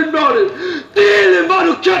প্ৰদ্যুম্নৰ তিল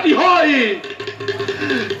মাৰু খ্যাতি হয়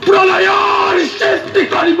প্ৰলয়ৰ সৃষ্টি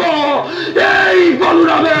কৰিব এই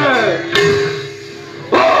বলৰামে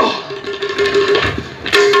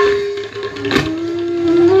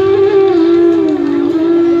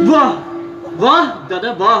বাহ বাহ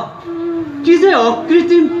দাদা বাহ কি যে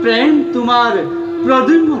অকৃত্ৰিম প্ৰেম তোমাৰ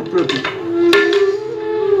প্ৰদ্যুম্নৰ প্ৰতি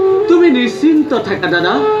তুমি নিশ্চিন্ত থাকা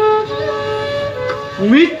দাদা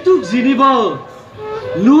মৃত্যুক জিনিব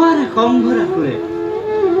নোৱাৰে সম্ভৰাসুৰে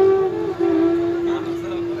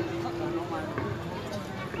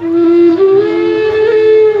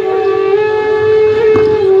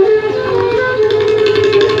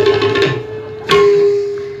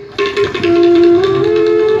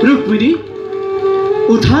रुक्मिणी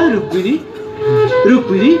उठा रुक्मिणी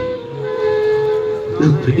रुक्मिणी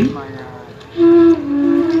रुक्मिणी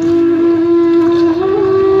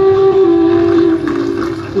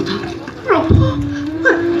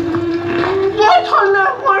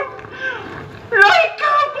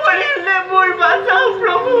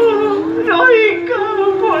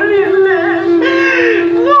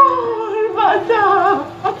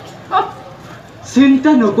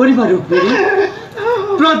চিন্তা নকৰিবা रुक्मिणी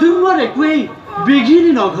প্ৰদ্যুম্নৰ একোৱেই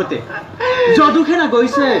বিঘিনি নঘটে যদুখেনা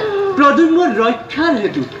গৈছে প্ৰদ্যুম্নৰ ৰক্ষাৰ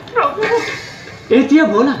হেতু এতিয়া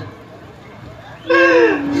বলা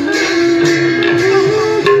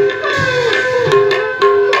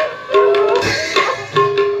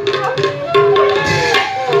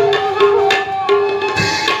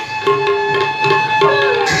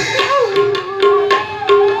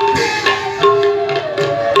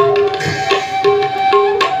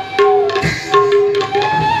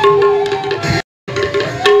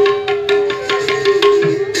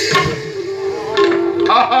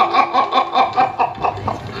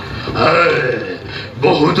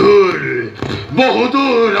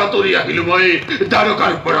বহুদূৰ আঁতৰি আহিলো মই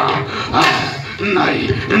দ্বাৰকাৰ পৰা নাই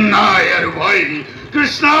নাই আৰু ভয়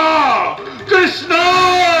কৃষ্ণ কৃষ্ণ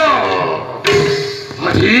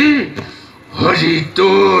আজি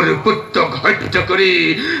তোৰ পুত্ৰক হত্যা কৰি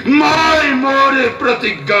মই মোৰ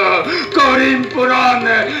প্ৰতিজ্ঞা কৰিম পুৰাণ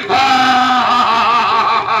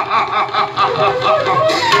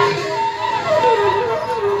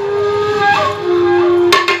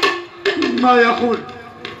মায়াপুৰ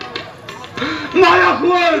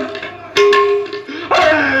মায়াপুৰ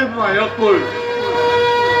মায়াপুৰ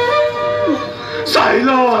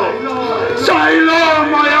চাইলো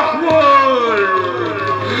মায়াপুৰ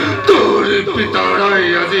তোৰ পিতাৰাই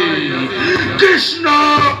আজি কৃষ্ণ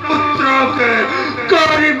পুত্ৰকে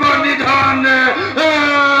কৰিব নিধান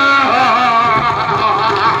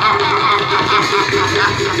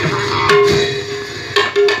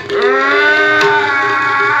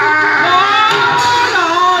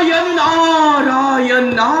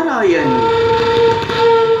নাৰায়ণ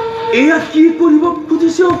এয়া কি কৰিব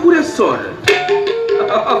খুজিছে অসুৰেশ্বৰ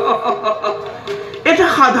এটা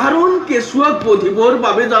সাধাৰণ কেঁচুৱাক বধিবৰ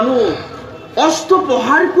বাবে জানো অস্ত্ৰ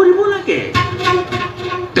প্ৰহাৰ কৰিব লাগে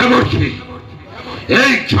দেৱকী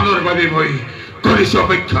এই ক্ষণৰ বাবে মই কৰিছো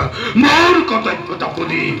অপেক্ষা মোৰ কৰ্তব্যতা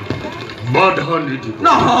শুনি বাধা নিদিব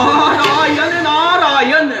নাৰায়ণ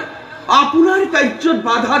নাৰায়ণ আপোনাৰ কাৰ্যত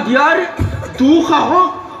বাধা দিয়াৰ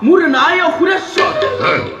দুঃসাহস মোৰ নাই অসুৰেশ্বৰ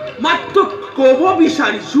মাত্ৰ ক'ব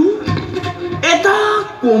বিচাৰিছো এটা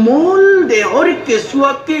কোমল দেহৰ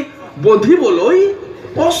কেঁচুৱাকে বধিবলৈ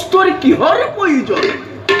অস্ত্ৰৰ কিহৰ প্ৰয়োজন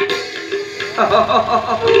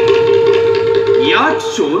ইয়াত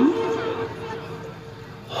চোন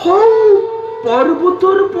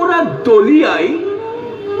পৰ্বতৰ পৰা দলিয়াই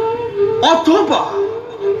অথবা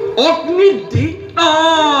অগ্নিত দি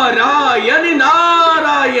নাৰায়ণ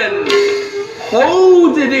নাৰায়ণ হৌ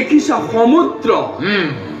যে দেখিছা সমুদ্ৰ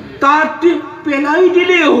তাত পেলাই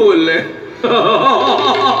দিলে হল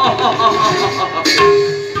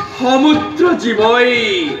সমুদ্ৰ জীৱই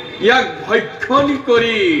ইয়াক ভক্ষণ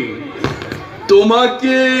কৰি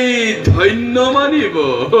তোমাকে ধন্য মানিব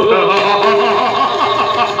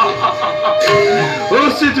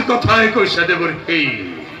উচিত কথাই কৈছা দেৱকী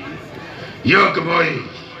ইয়াক মই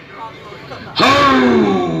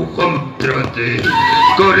সমুদ্ৰতে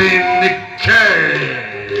কৰিম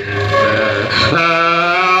নিক্ষেপ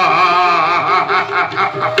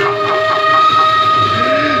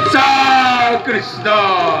কৃষ্ণ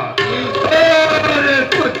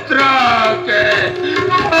পুত্ৰ কে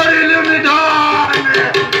কৰিল নিধান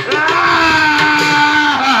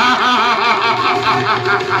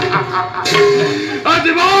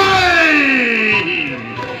আজি মই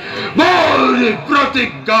মোৰ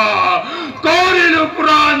প্ৰতিজ্ঞা কৰিলো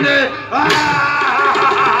প্ৰাণে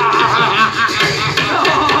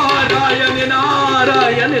নাৰায়ণ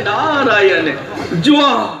নাৰায়ণ নাৰায়ণ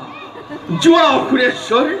যোৱা যোৱা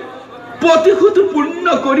অসুৰেশ্বৰ প্ৰতিশোধ পূৰ্ণ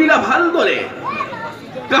কৰিলা ভালদৰে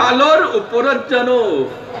কালৰ ওপৰত জানো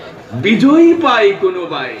বিজয়ী পাই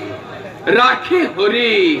কোনোবাই ৰাখে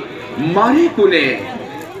হৰি মাৰে কোনে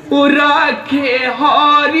ৰাখে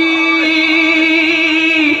হৰি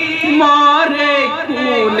মাৰে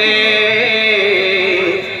কোনে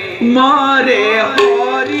মাৰে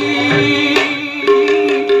হৰি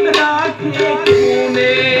ৰাখে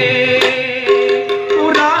কোনে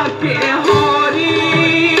ৰাখে হৰি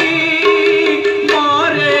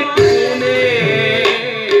মাৰে কোনে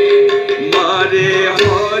মাৰে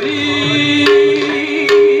হৰি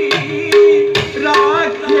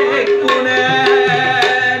ৰাখে কোনে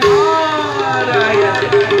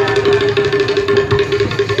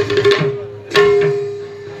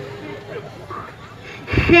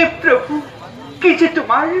হে প্ৰভু কি যে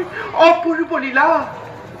তোমাৰ অপূৰ্ব লীলা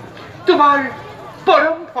তোমাৰ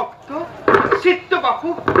পৰম ভক্ত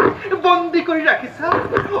চিত্তবাসুক বন্দী কৰি ৰাখিছা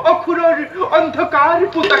অসুৰৰ অন্ধকাৰ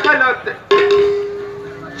পোতাশালত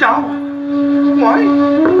যাওঁ মই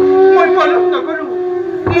পলম নকৰো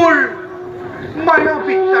মোৰ মায়া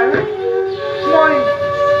বিদ্যাৰে মই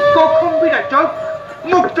কৌশম বিৰাটক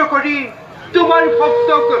মুক্ত কৰি তোমাৰ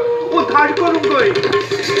ভক্তক উদ্ধাৰ কৰোঁগৈ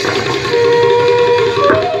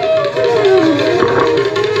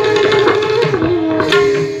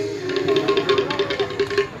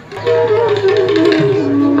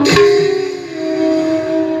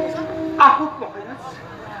আহক মহাৰাজ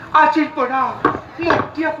আজিৰ পৰা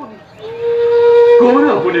মুক্তি আপুনি কোন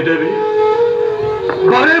আপুনি দেৱী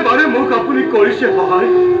বাৰে বাৰে মোক আপুনি কৰিছে সহায়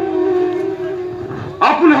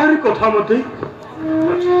আপোনাৰ কথা মতে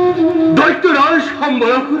দৈত্যৰাজ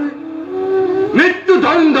সম্বয়সৰে মৃত্যু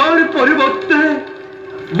দণ্ডৰ পৰিৱৰ্তে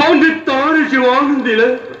বন্দিত্বৰ জীৱন দিলে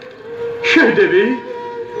সেই দেৱী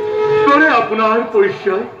কৰে আপোনাৰ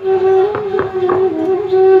পৰিচয়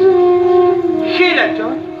সেই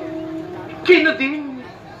ৰাজন কিনোদিন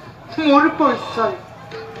মোৰ পৰিচয়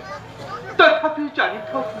তথাপি জানি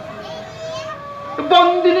থক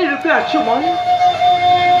বন্দিনী ৰূপে আছো মই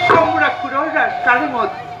সম্ৰাসুৰৰ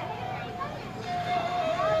ৰাজকাৰণত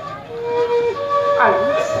আৰু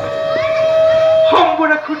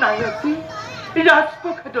সম্বৰাখো নাই আজি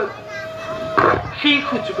ৰাজপ্ৰসাদত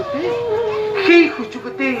সেই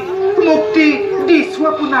সুযোগতে মুক্তি দিছো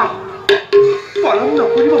আপোনাক পলম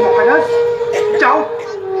নকৰিব মহাৰাজ যাওক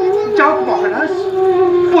যাওক মহাৰাজ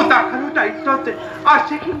পোতাখাৰৰ দায়িত্বত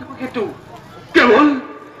আছে সিংহকেতু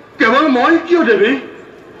কেৱল মই কিয় দেৱী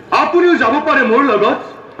আপুনিও যাব পাৰে মোৰ লগত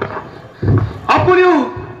আপুনিও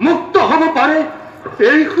মুক্ত হ'ব পাৰে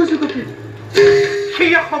এই সুযোগতে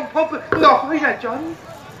সেয়া সম্ভৱ নহয় ৰাজন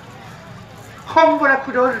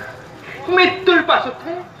সম্বৰাখুৰৰ মৃত্যুৰ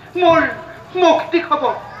পাছতহে মোৰ মুক্তি হ'ব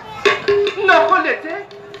নহ'লে যে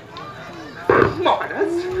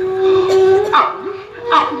মহাৰাজ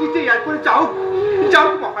আপুনি যে ইয়াৰ পৰা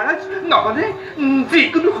যাওক মহাৰাজ নহ'লে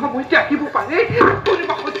যিকোনো সময়তে আহিব পাৰে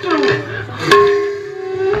কোনোবা শত্ৰু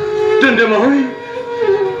তেন্তে মই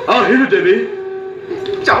আহিলো দেৱী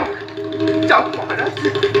যাওক মহাৰাজ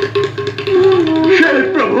হে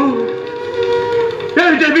প্ৰভু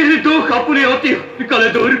এই দেৱীৰ দুখ আপুনি অতি সোনকালে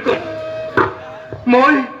দূৰ কৰ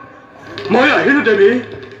মই আহিলো দেৱী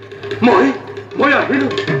মই আহিলো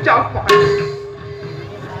যাওক মহাৰাজ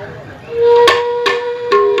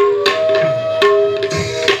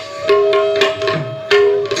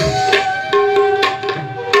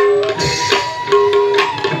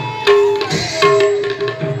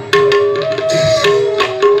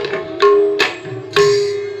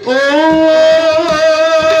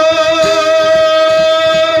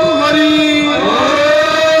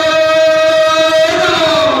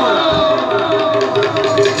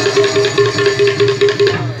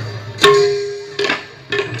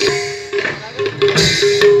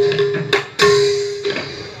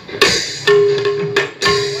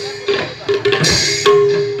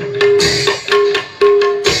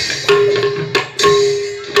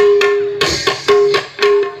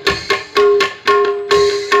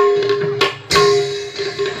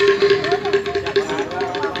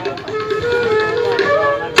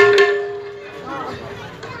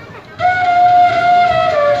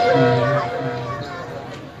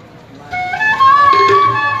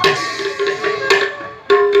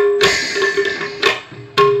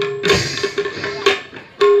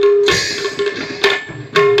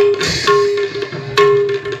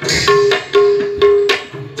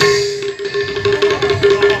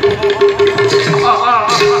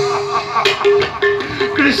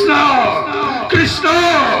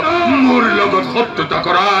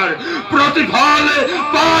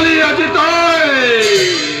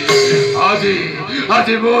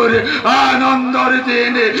আজি মোৰ আনন্দৰ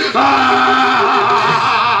দিন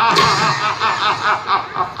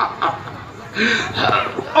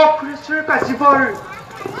অগ্ৰসৰ কাজি বৰ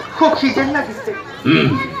সুখী যেন লাগিছে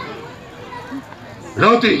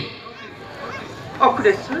ৰতি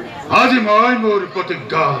অগ্ৰসৰ আজি মই মোৰ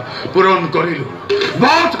প্ৰতিজ্ঞা পূৰণ কৰিলো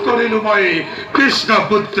বধ কৰিলো মই কৃষ্ণ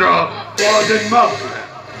পুত্ৰ পদ্মাক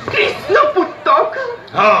কৃষ্ণ পুত্ৰক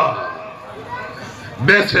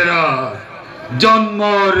বেচেৰা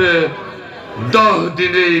জন্মৰ 10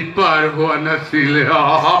 দিনেই পাৰ হোৱা নাছিল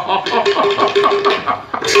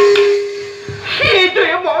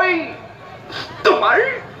সেইটোৱে মই তোমাৰ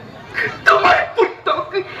পুত্ৰক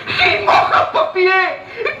সেই মহাপাপীয়ে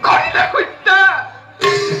কৰিলে হত্যা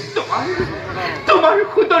তোমাৰ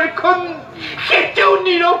সুদৰ্শন সেতিয়াও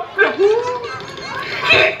নীৰৱ প্ৰভু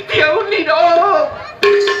সেতিয়াও নীৰৱ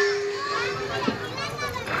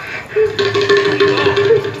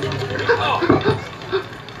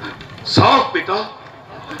চাওক পিতা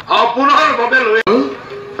আপোনাৰ বাবে লৈ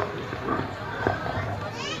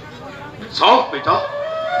চাওক পিতা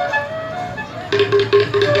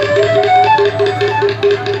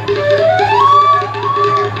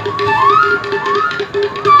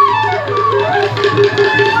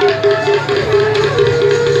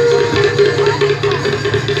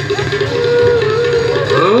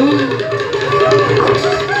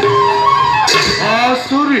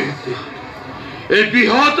এই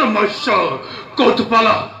বৃহৎ মৎস্য ক'ত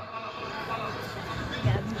পালা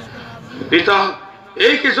পিতা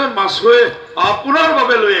এই কেইজন মাছুৱে আপোনাৰ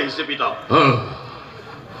বাবে লৈ আহিছে পিতা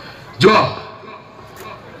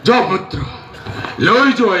যোৱা পুত্ৰ লৈ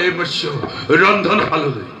যোৱা এই মৎস্য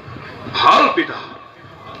ৰন্ধনশাললৈ ভাল পিতা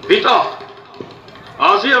পিতা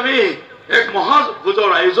আজি আমি এক মহাভোজৰ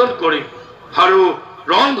আয়োজন কৰিম আৰু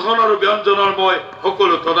ৰন্ধন আৰু ব্যঞ্জনৰ মই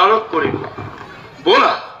সকলো তদাৰক কৰিম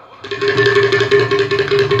ব'লা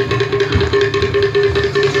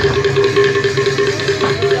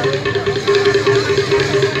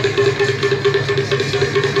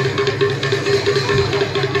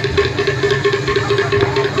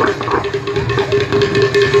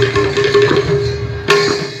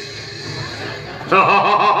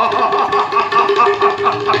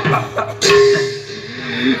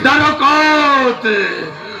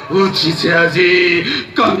উঠিছে আজি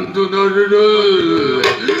কান্দোনৰ ৰোল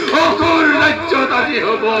অকল ৰাজ্যত আজি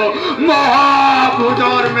হ'ব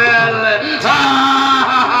মহাভোজৰ মেল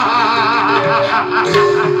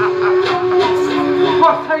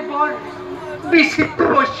সঁচাই বৰ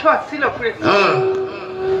বিচিত্ৰ দৃশ্য আছিল অগ্ৰেশ্বৰ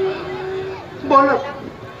বলক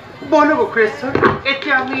বলক অগ্ৰেশ্বৰ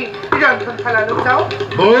এতিয়া আমি ৰন্ধনশালালৈ যাওঁ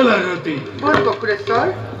বল আৰতি বলক অগ্ৰেশ্বৰ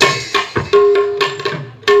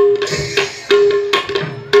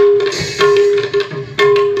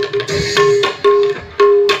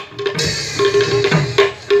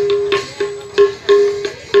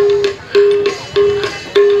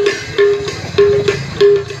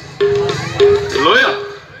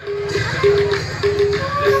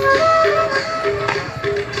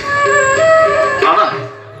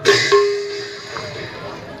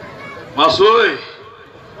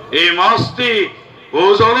এই মাছটি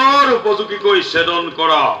ভোজনৰ উপযোগীকৈ ছেদন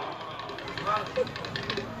কৰা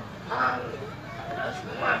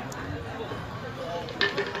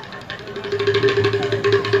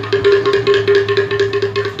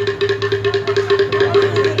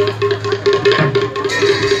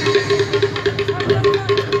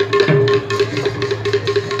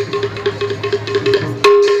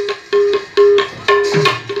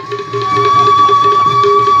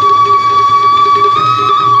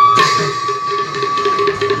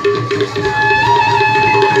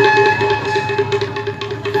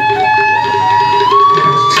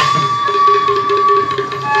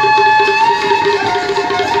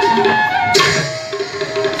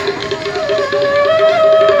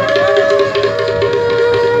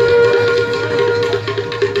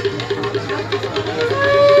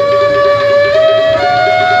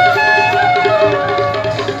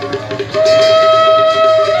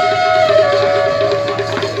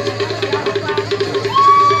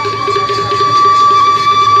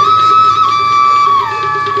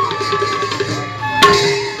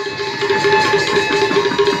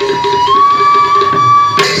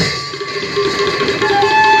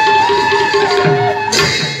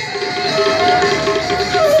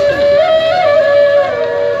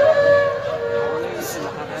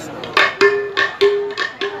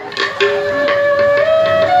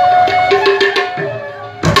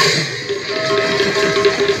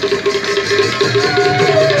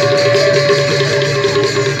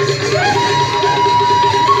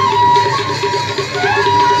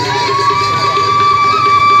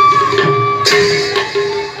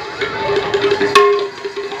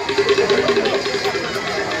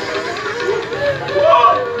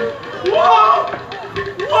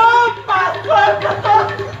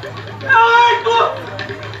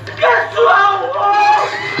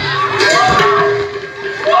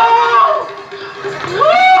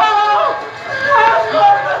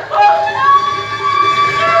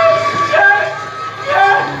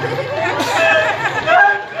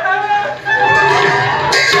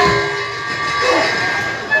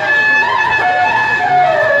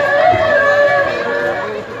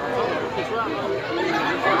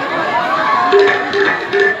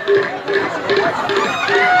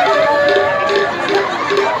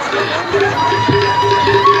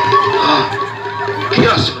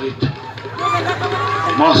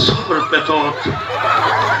মাছৰ পেটত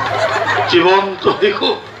জীৱন্ত শিশু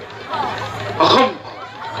অসম্ভৱ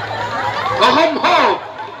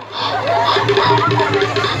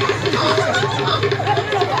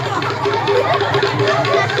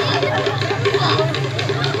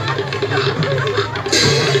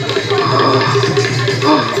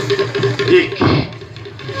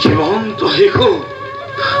জীৱন্ত শিশু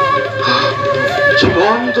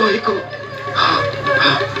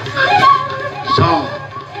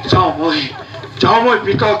যাওঁ মই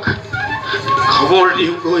পিতাক খবৰ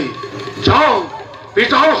দিওঁগৈ যাওঁ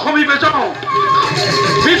পিতাৰ সমীপে যাওঁ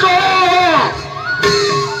পিতা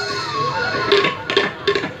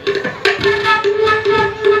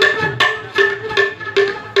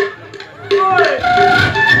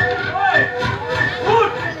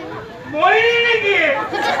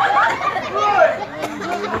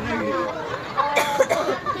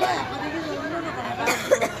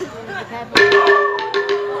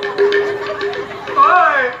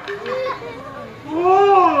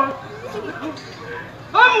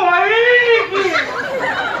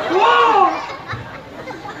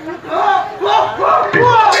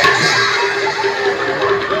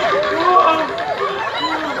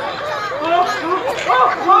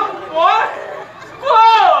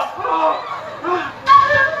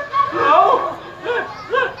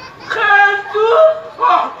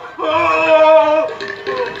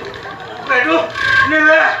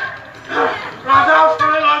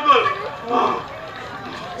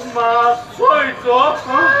Mas foi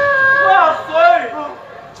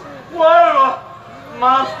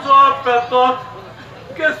Master Petot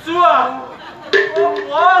Kesua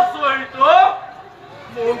Moasoito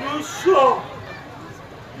Monusho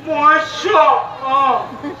Moisho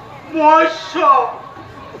Moisho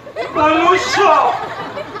Monusho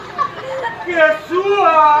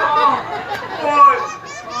Kesua Oi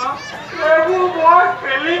Ebu Moa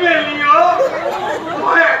Kelimelio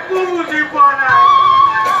Moe Kubuji Bona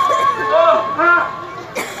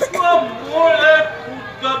Mole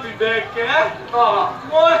Puta Bibeke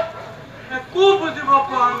Moe Kubuji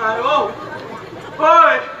Bopana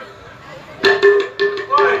Oi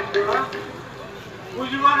Oi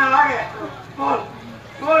Bujibana lage Bol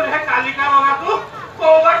Bol hai kalika loga tu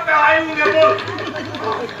Kobar pelai munge bol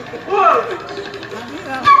Bol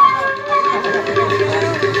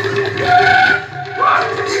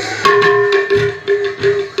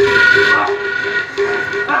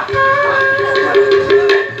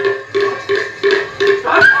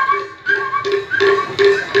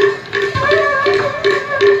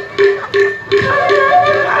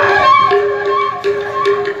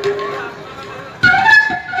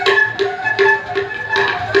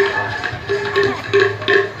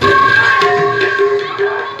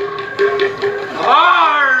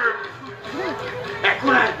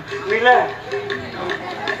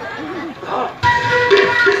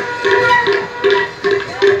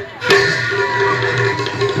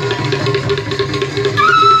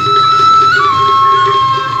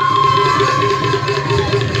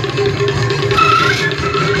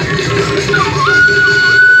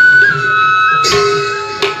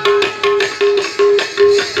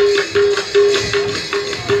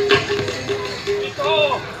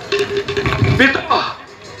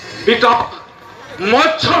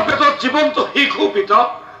মৎস্যৰ পেটত জীৱন্ত শিশু পিতা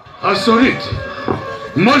আচৰিত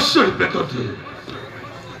মৎস্যৰ পেটত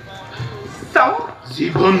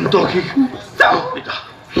জীৱন্ত শিশু পিতা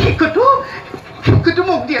শিশুটো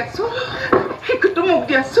মোক দিয়াচোন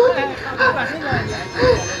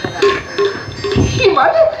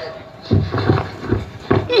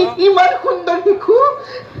ইমান সুন্দৰ শিশু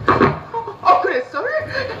অগ্ৰেশ্বৰ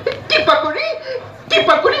টিপা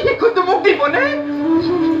কৰি শিশুটো মোক দিবনে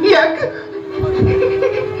ইয়াক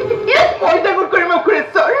মই ডাঙৰ কৰিম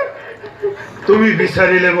অগ্ৰেশ্বৰ তুমি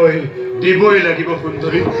বিচাৰিলে মই দিবই লাগিব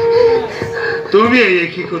সুন্দৰী তুমি এই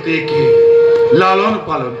শিশুটিকে লালন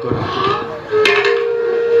পালন কৰা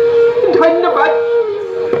ধন্যবাদ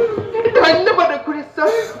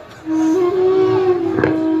অগ্ৰেশ্বৰ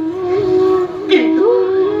কিন্তু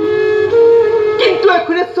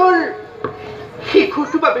অগ্ৰেশ্বৰ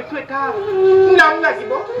শিশুটোৰ বাবেতো এটা নাম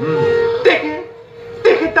লাগিব দেখে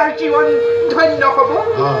তাৰ জীৱন ধন্য হ'ব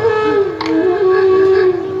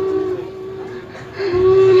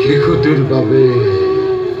শিশুটোৰ বাবে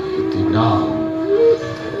এটি নাম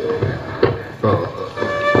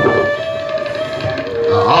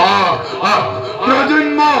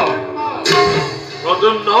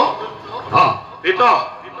প্ৰদ্যুম্ন পিতা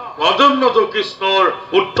প্ৰদ্যুম্নটো কৃষ্ণৰ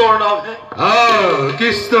পুত্ৰৰ নামহে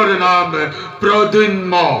কৃষ্ণৰ নাম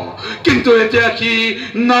প্ৰদ্যুম্ন কিন্তু এতিয়া কি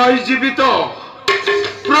নাই জীৱিত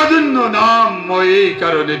প্ৰদ্যুম্ন নাম মই এই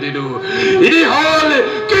কাৰণে দিলো ই হল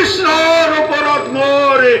কৃষ্ণৰ ওপৰত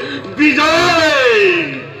মোৰ বিজয়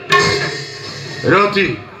ৰতি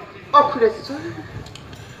অগ্ৰেশ্বৰ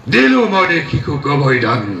দিলো মই শিশুক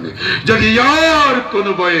অভয়দান যদি ইয়াৰ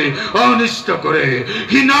কোনোবাই অনিষ্ট কৰে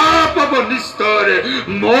হিনা পাব নিশ্চয়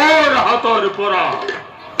মোৰ হাতৰ পৰা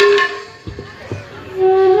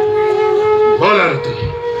বলাৰতি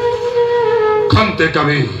খন্তে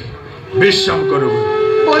কামি বিশ্ৰাম কৰো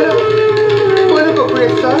বলো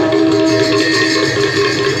অগ্ৰেশ্বৰ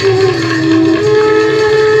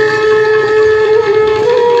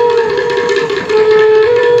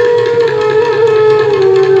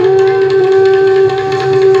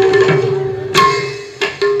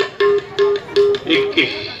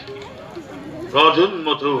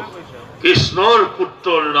প্ৰদ্যুম্নটো কৃষ্ণৰ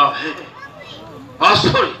পুত্ৰৰ নামহে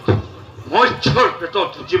আচৰিত মৎস্যৰ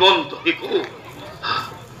পেটত জীৱন্ত শিশু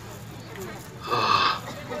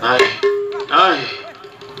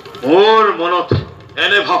মোৰ মনত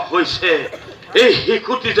এনে ভাৱ হৈছে এই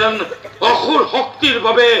শিশুটি যেন অসুৰ শক্তিৰ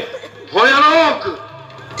বাবে ভয়ানক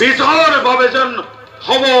পিতাৰ বাবে যেন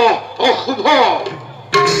হব অশুভ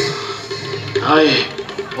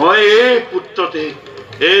মই এই পুত্ৰতে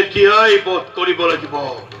এতিয়াই বধ কৰিব লাগিব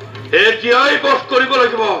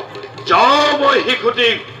যাওঁ মই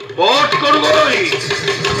শিশুটিক বধ কৰিবলৈ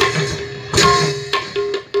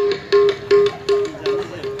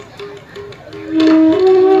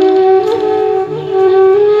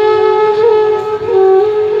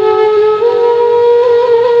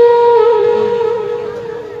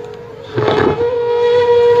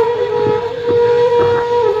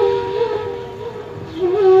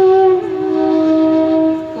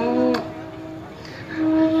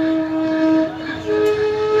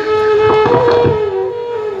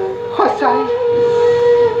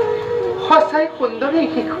সঁচাই সুন্দৰেই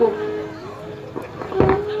শিশু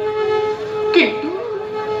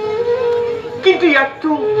কিন্তু ইয়াকতো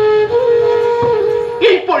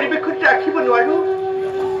এই পৰিৱেশত ৰাখিব নোৱাৰো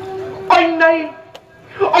অন্যায়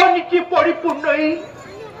অনীতি পৰিপূৰ্ণই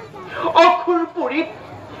অসুৰ পুৰীত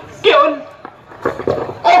কেৱল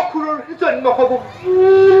অসুৰৰ জন্ম হ'ব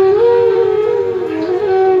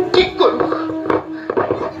কি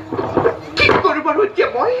কৰো বাৰু এতিয়া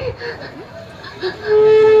মই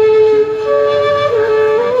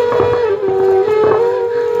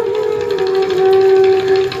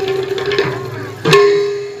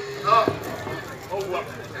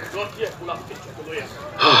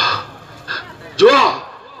যোৱা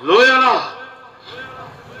লৈ আনা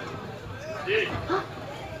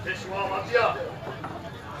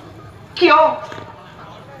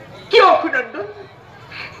কিয় সুনন্দন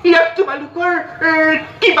ইয়াক তোমালোকৰ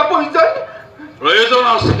কিবা প্ৰয়োজন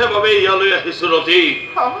আছে বাবে ইয়ালৈ আহিছো ৰতি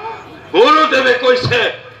গুৰুদেৱে কৈছে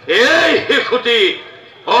এই শিশুটি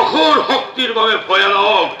অসুৰ শক্তিৰ বাবে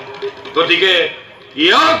ভয়ানক গতিকে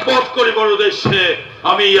ইয়াক বধ কৰিবৰ উদ্দেশ্যে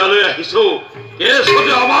আমি ইয়ালৈ আহিছো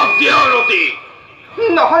এছতে আমাক দিয়া ৰতি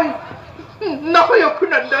নহয়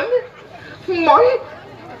অসুনন্দন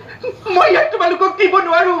মই ইয়াক তোমালোকক দিব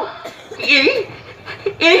নোৱাৰো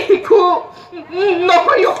এই শিশু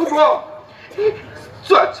নহয় অশুভ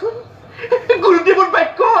চোৱাচোন গুৰুদেৱৰ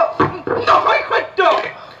বাক্য নহয় সত্য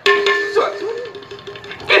চোৱাচোন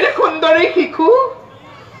কেনে সুন্দৰ এই শিশু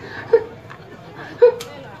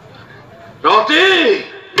ৰতি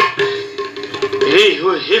এই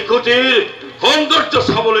শিশুটিৰ সৌন্দৰ্য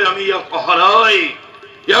চাবলৈ আমি ইয়াক অহা নাই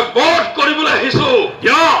ইয়াক বধ কৰিবলৈ আহিছো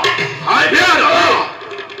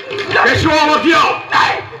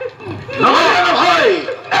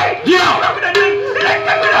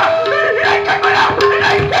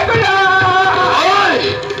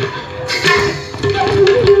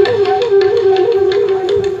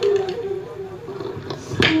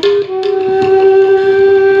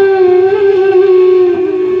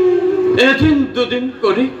এদিন দুদিন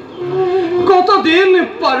কৰি কতদিন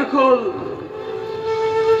পাৰ হ'ল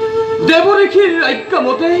দেৱঋষিৰ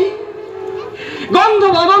আজ্ঞামতেই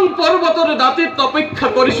গন্ধ-বদন পৰ্বতৰ দাঁতিত অপেক্ষা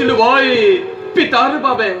কৰিছিলো মই পিতাৰ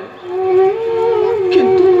বাবে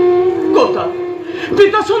কিন্তু কথা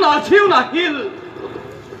পিতাচোন আজিও নাহিল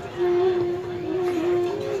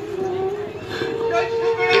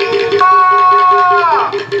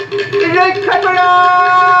ৰক্ষা কৰা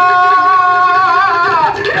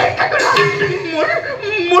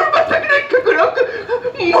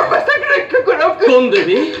মোৰ বাচ্চাক ৰক্ষা কৰক কোন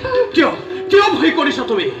দেৱী কিয় ভয় কৰিছা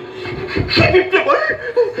তুমি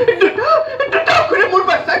দুটা অসুৰে মোৰ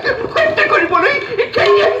বাচ্চাক হত্যা কৰিবলৈ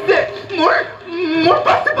খেলি আহিছে মোৰ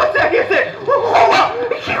পাছে আহি আছে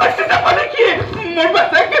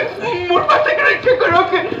মোৰ বাচ্চাক ৰক্ষা কৰক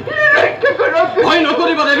ভয়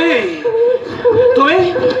নকৰিবা দেৱী তুমি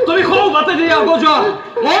সৌ বাটে দি আগ যোৱা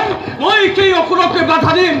মই সেই অসুৰক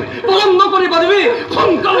বাধা দিম পলম নকৰিবা দেৱী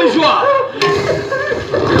সোনকালে যোৱা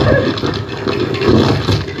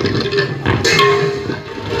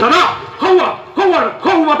দাদা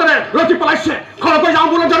সৌ বাটেৰে ৰখি পেলাইছে ঘৰলৈ যাওঁ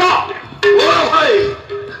বোলো দাদা ভাই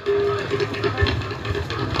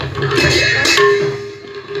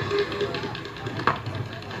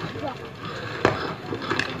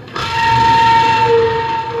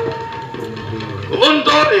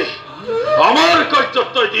আমাৰ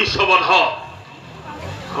কাৰ্যত দিছ বাধা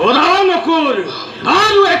নকুৰ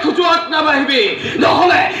আৰু এখোজোৱাত নাবাঢ়িবি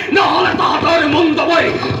নহলে তহঁতৰ মুণ্ড মই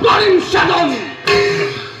কৰিম সাধন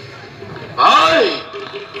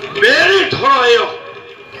বেৰি ধৰাই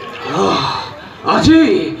আজি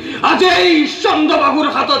এই চন্দ্ৰবাবুৰ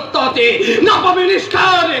হাতত তহঁতি নাপাবি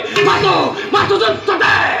নিষ্ঠাৰ মাতো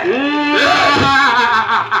যুদ্ধতে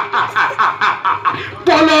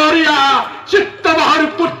পলৰীয়া চিত্তবাহৰ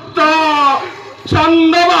পুত্ৰ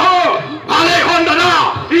চন্দ্ৰবাহু ভালে হ'ল দাদা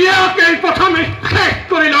ইয়াকেই প্ৰথমে শেষ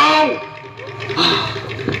কৰি লওঁ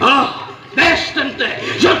বেশ তেন্তে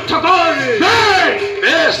যুদ্ধ কৰ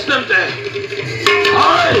বেশ তেন্তে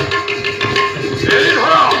এৰি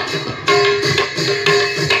ধৰা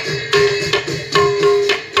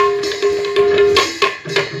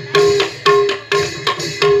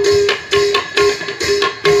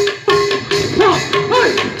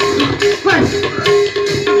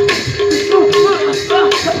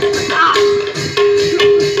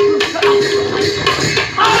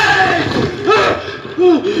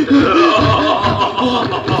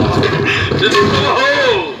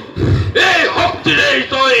এই শক্তিৰে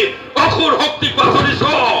তই অসুৰ শক্তিক পাহৰিছ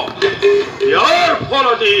ইয়াৰ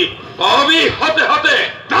ফলতি আমি হতে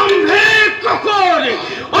দাম্ভিক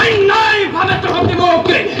অন্যায় ভাৱে তহঁতি মোক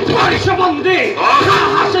পাৰিছো বন্দী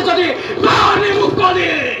আছে যদি গানে মুকলি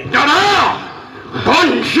দাদা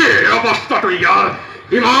বঞ্চী অৱস্থাটো ইয়াৰ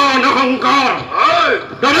ইমান অহংকাৰ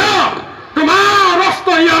দাদা তোমাৰ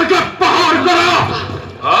অস্ত্ৰ ইয়াৰকে পাহাৰ কৰা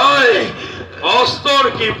অস্ত্ৰৰ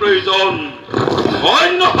কি প্ৰয়োজন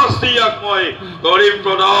অন্য শাস্তি ইয়াক মই কৰিম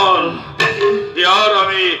প্ৰদান ইয়াৰ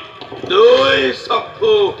আমি দুই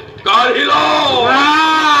চক্ষু কাঢ়ি লওঁ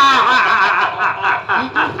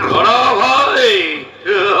ধৰা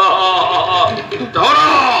ভাই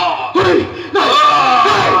ধৰা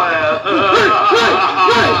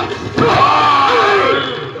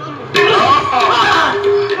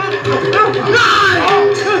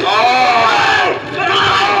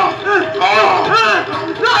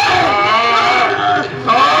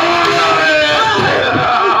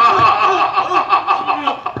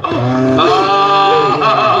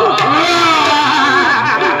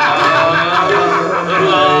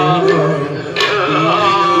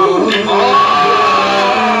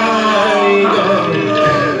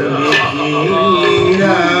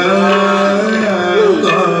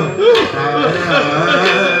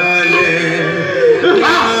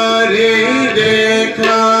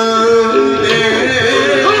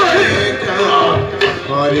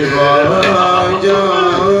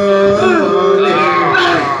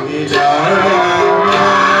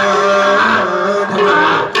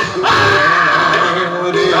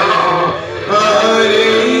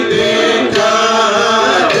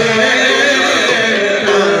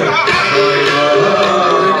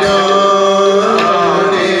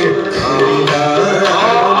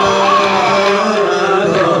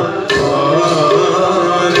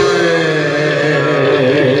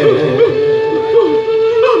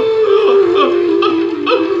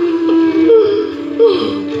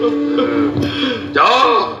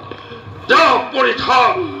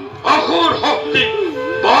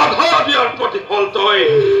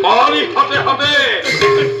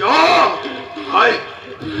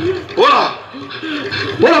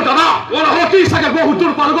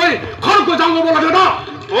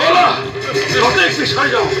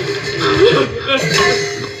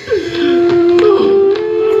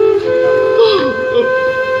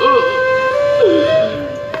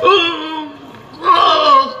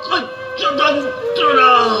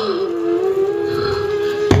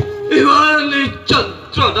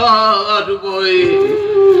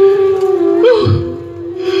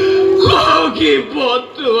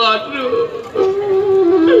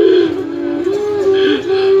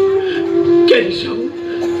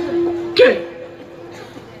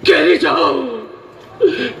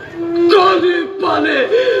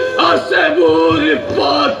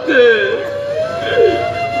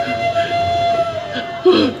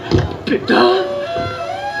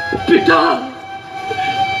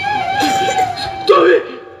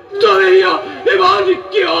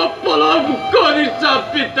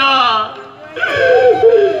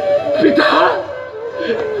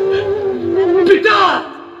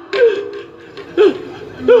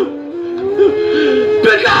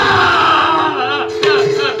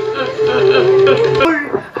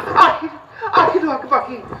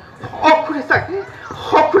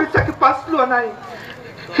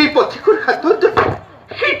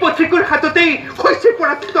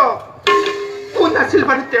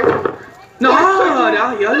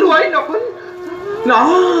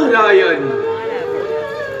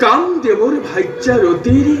কামদেৱৰ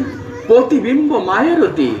ভাজ্যাৰতীৰ প্ৰতিবিম্ব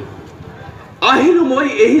মায়াৰতী আহিলো মই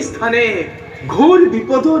এই স্থানে ঘোৰ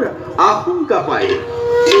বিপদৰ আশংকা পাই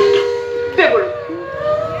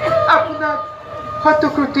আপোনাক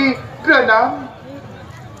শতকোটি প্ৰণাম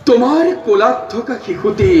তোমাৰ কোলাত থকা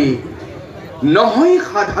শিশুটি নহয়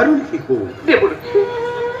সাধাৰণ শিশু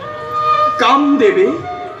কামদেৱে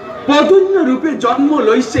পদন্য ৰূপে জন্ম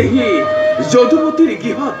লৈছেহি যদুমতীৰ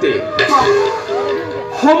গৃহতে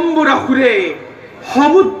সম্বৰাসুৰে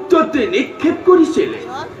সমুদ্ৰতে নিক্ষেপ কৰিছিলে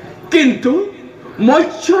কিন্তু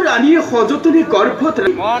মৎস্য ৰাণীয়ে সযতনে গৰ্ভত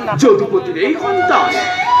যদুপতিৰ এই সন্তান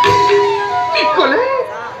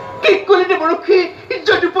কি ক'লে দেৱৰক্ষী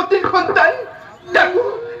যদুপতিৰ সন্তান তাকো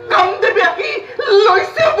কামদেৱে আহি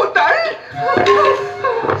লৈছে অৱতাৰ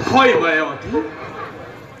হয় মায়াৱতী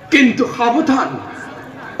কিন্তু সাৱধান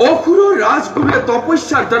অসুৰৰ ৰাজগুৰুৱে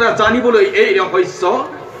তপস্যাৰ দ্বাৰা জানিবলৈ এই ৰহস্য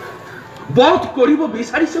বধ কৰিব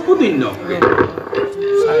বিচাৰিছে পদন্য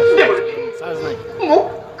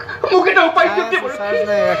মোক এটা উপায় দিয়ক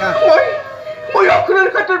মই অসুৰৰ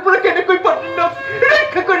হাতৰ পৰা কেনেকৈ পদন্যক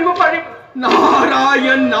ৰক্ষা কৰিব পাৰিম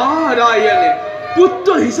নাৰায়ণ নাৰায়ণ পুত্ৰ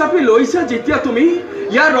হিচাপে লৈছা যেতিয়া তুমি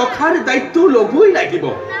ইয়াৰ ৰখাৰ দায়িত্ব ল'বই লাগিব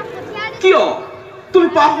কিয় তুমি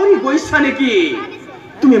পাহৰি গৈছা নেকি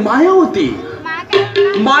তুমি মায়াৱতী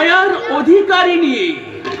মায়াৰ অধিকাৰিণী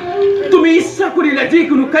তুমি ইচ্ছা কৰিলে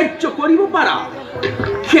যিকোনো কাৰ্য কৰিব পাৰা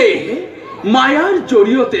সেয়ে মায়াৰ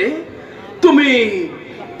জৰিয়তে তুমি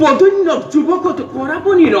পদন্যক যুৱকত কৰাব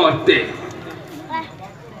নিৰতে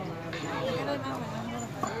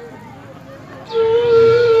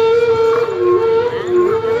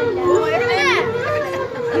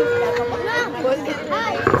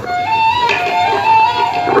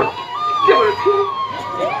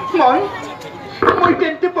মই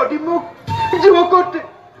তেন্তে পদিমুখ যুৱকত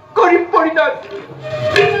কৰিম পৰিণত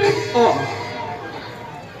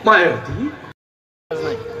মায়াৱতী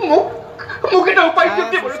মোক এটা উপায়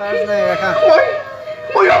দিয়ক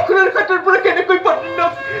মই অসুৰৰ হাতৰ পৰা কেনেকৈ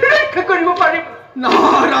পদিমুখ ৰক্ষা কৰিব পাৰিম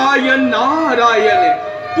নাৰায়ণ নাৰায়ণ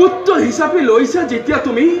পুত্ৰ হিচাপে লৈছা যেতিয়া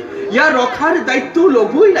তুমি ইয়াৰ ৰখাৰ দায়িত্ব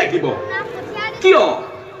ল'বই লাগিব কিয়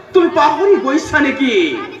তুমি পাহৰি গৈছা নেকি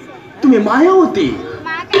তুমি মায়াৱতী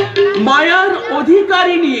মায়াৰ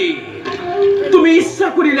অধিকাৰিণী তুমি ইচ্ছা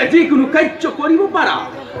কৰিলে যিকোনো কাৰ্য কৰিব পাৰা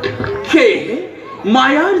সেয়ে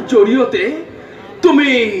মায়াৰ জৰিয়তে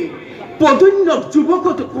তুমি পদন্যক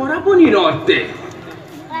যুৱকত কৰাব নিৰতে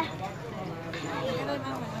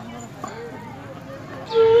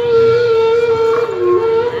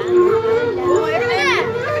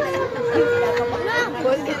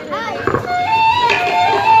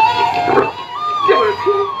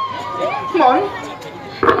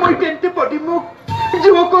মই তেন্তে পদিমুখ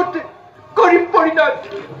যুৱকত কৰিম পৰিণত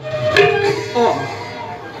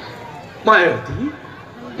মায়াৱতী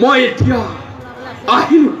মই এতিয়া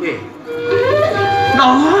আহিলোহে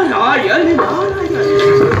নাৰায়ণ নাৰায়ণ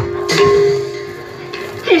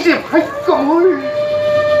কি যে ভাগ্য মোৰ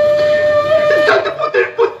যদুপতিৰ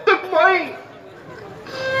পুত্ৰক মই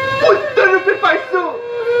পুত্ৰৰূপে পাইছো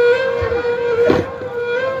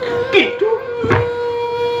কিন্তু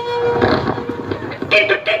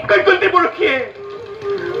ঠিক কৈ গ'ল দেৱৰক্ষীয়ে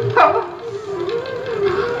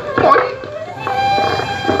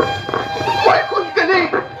মই সোনকালে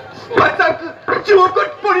বাচ্চাক যুৱকত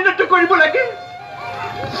পৰিণত কৰিব লাগে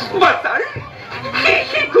বাচ্চাৰ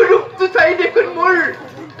শিশু ৰূপটো চাই দেখোন মোৰ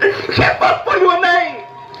হেঁপাহ পলোৱা নাই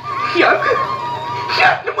সিয়াক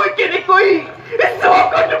মই কেনেকৈ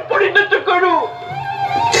যুৱকত পৰিণত কৰো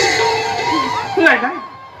নাই নাই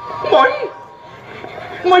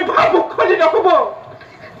মই ভাবুক হ'লে নহ'ব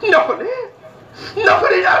নহ'লে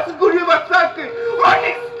ৰাজগুৰুৱে বাচ্চাক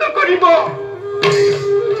অনিষ্ট কৰিব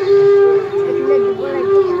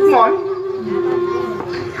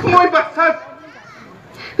মই বাচ্চাক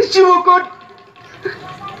যুৱকত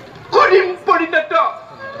কৰিম পৰিণত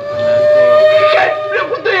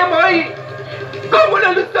প্ৰভুদয়ে মই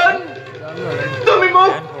কমলালোচন তুমি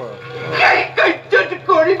মোক সেই কাৰ্যত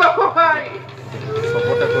কৰিবা সহায়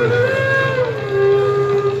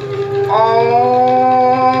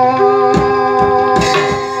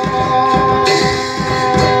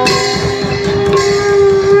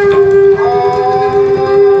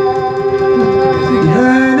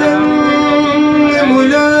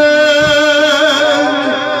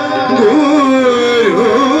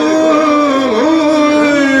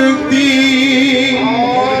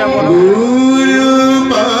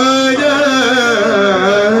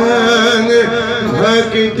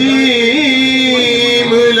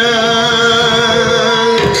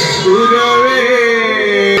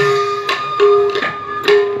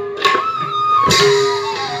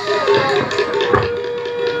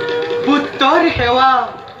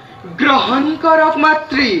গ্ৰহণ কৰক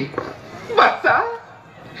মাতৃ বাচ্চা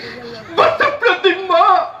প্ৰতিম্ব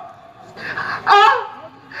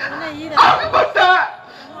বাচ্চা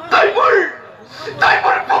তই মোৰ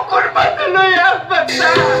বুকুৰ মাজলৈ আহ বাচ্চা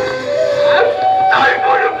তই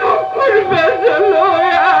মোৰ বুকুৰ মাজলৈ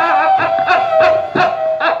আহ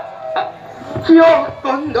কিয়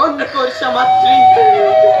কন্দন কৰিছা মাতৃ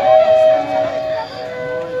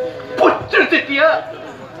পুত্ৰ যেতিয়া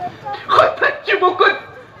হঠাৎ যুৱকত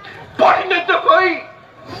পৰিণত হৈ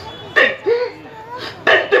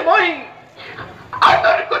তেন্তে মই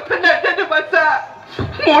আনৰ কথা নাজানো বাচ্চা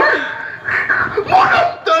মোৰ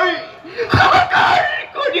অন্তৰ হাহাকাৰ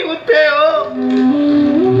কৰি উঠে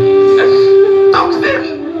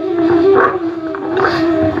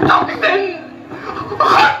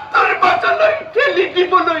হাতৰ মাজলৈ ঠেলি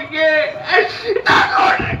দিবলৈকে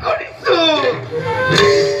ডাঙৰ কৰিছো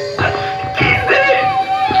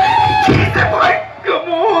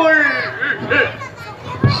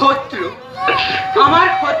শত্ৰু আমাৰ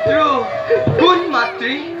শত্ৰু কোন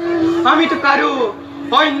মাতৃ আমি তো কাৰো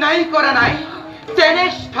অন্যায় কৰা নাই তেনে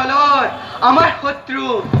স্থলত আমাৰ শত্ৰু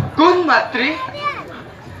কোন মাতৃ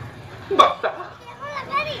বাচ্চা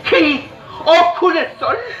সেই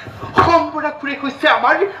অসুৰেশ্বৰ সম্বৰাসুৰে হৈছে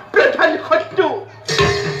আমাৰ প্ৰধান শত্ৰু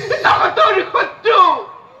তাহাঁতৰ শত্ৰু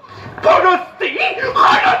পৰস্তি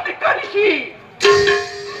হাৰতিকাৰী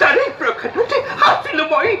তাৰে প্ৰখাদতে আছিলো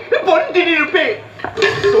মই বন্দিনী ৰূপে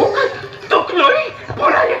তোক লৈ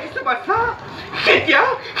পলাই আহিছো বাছা এতিয়া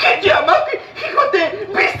আমাক সিহঁতে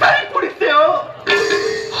বিচাৰি ফুৰিছে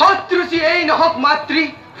শত্ৰু যিয়েই নহওক মাতৃ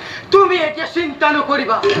তুমি এতিয়া চিন্তা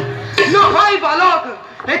নকৰিবা নহয় বালক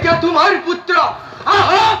এতিয়া তোমাৰ পুত্ৰ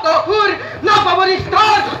আহক অসুৰ নাপাবনি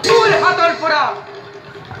স্থান তোৰ হাতৰ পৰা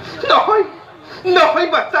নহয়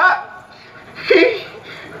বাচ্চা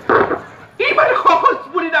এইবাৰ সহজ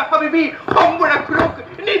বুলি নাভাবিবি সম্বৰাসুৰক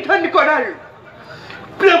নিধন কৰাৰ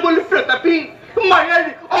প্ৰবল প্ৰতাপী মায়াৰ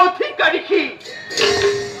অধিকাৰী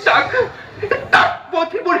তাক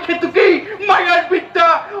পথিবৰ হেতুকেই মায়াৰ বিদ্যা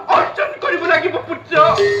অৰ্জন কৰিব লাগিব পুত্ৰ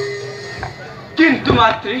কিন্তু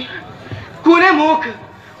মাতৃ কোনে মোক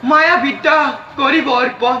মায়া বিদ্যা কৰিব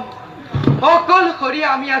অৰ্পণ অকলশৰী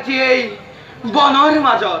আমি আজি এই বনৰ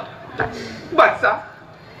মাজত বাচ্চা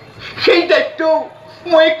সেই দায়িত্ব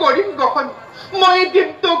মই কৰিম গ্ৰহণ মই দিম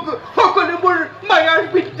তোক সকলোবোৰ মায়াৰ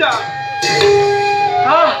বিদ্যা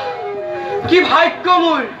কি ভাগ্য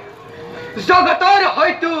মোৰ জগতৰ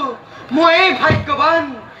হয়তো মই ভাগ্যৱান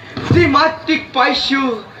যি মাতৃক পাইছো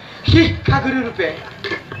শিক্ষাগুৰু ৰূপে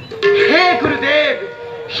হে গুৰুদেৱ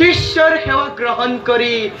শিষ্যৰ সেৱা গ্ৰহণ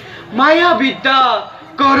কৰি মায়া বিদ্যা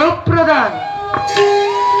কৰক প্ৰদান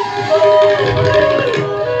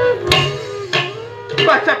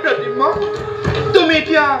বাচ্চা প্ৰতিম্য তুমি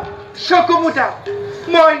এতিয়া চকু মুদা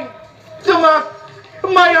মই তোমাক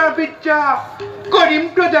মায়া বিদ্যা কৰিম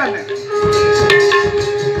প্ৰদান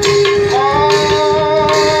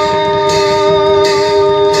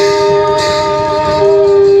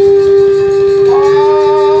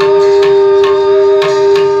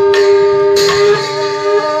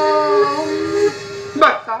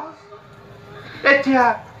বাচ্চা এতিয়া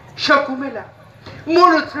চকু মেলা মোৰ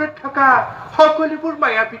ওচৰত থকা সকলোবোৰ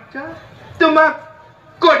মায়া বিদ্যা তোমাক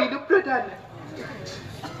কৰিলো প্ৰদান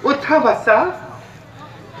উঠা বাচ্চা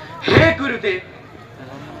হে গুৰুদেৱ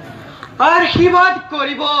আশীৰ্বাদ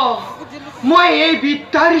কৰিব মই এই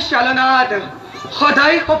বিদ্যাৰ চালনাত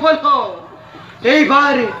সদায় সফল হওঁ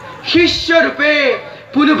এইবাৰ শিষ্য ৰূপে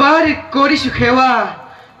পুনৰবাৰ কৰিছো সেৱা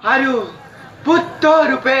আৰু পুত্ৰ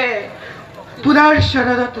ৰূপে পুনৰ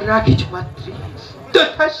চৰণত ৰাখিছো মাতৃ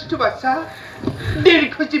তথাস্তু বাচ্চা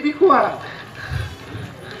দীৰ্ঘজীৱী হোৱা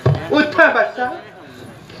উঠা বাচ্চা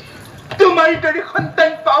তোমাৰ দৰে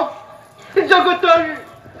সন্তান পাওক জগতৰ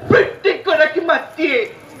প্ৰত্যেকগৰাকী মাতৃয়ে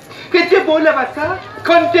এতিয়া ব'লা বাচ্চা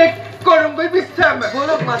কণ্টেক্ট কৰোঁগৈ বিশ্ৰাম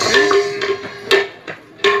ব'লক মাতৃ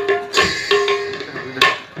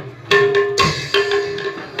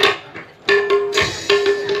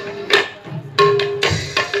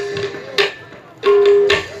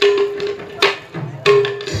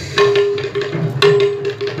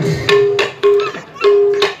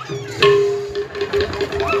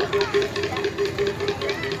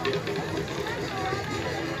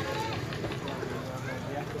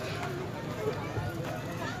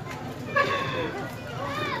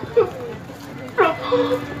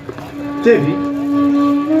দেৱী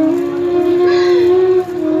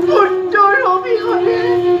পুত্ৰৰ অবিহনে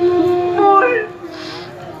মোৰ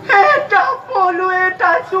এটা পলু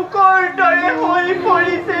এটা চুকৰ দৰে হৈ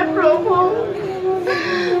পৰিছে প্ৰভু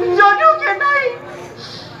যদুকে নাই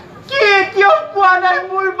কি এতিয়াও পোৱা নাই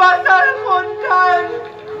মোৰ বাচাৰ সন্তান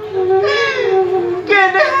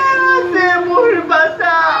কেনেহে আছে মোৰ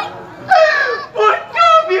বাচা পুত্ৰ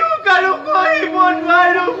বিহুক আৰু কৰিব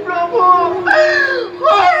নোৱাৰো প্ৰভু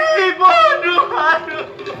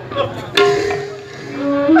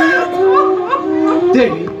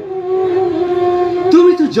দেৱী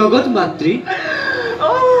তুমিতো জগত মাতৃ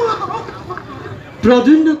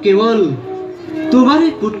প্ৰদ্যুম্ন কেৱল তোমাৰে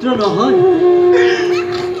পুত্ৰ নহয়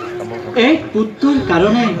এক পুত্ৰৰ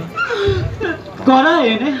কাৰণে কৰা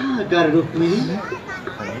এনে হাহাকাৰ ৰুক্মিণী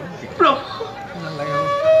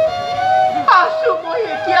আছো মই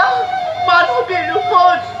এতিয়া মানৱীৰ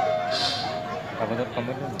ৰূপত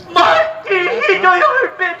মাতৃৰ হৃদয়ৰ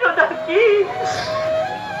বেদনা কি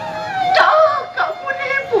তাক আপুনি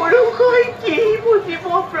পুৰুষ হৈ কি বুজিব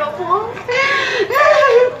প্ৰভু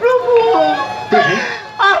প্ৰভু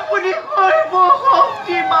আপুনি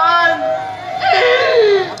সৰ্বশক্তিমান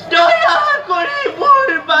দয়া কৰি মোৰ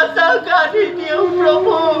বাচাক আনি দিয়ক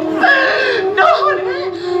প্ৰভু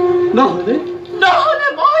নহলে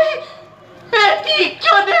মই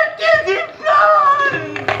এটিক্ষণে তেজি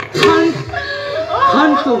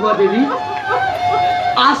শান্ত হোৱা দেৱী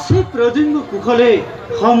আছে প্ৰদ্যুম্ন কুশলে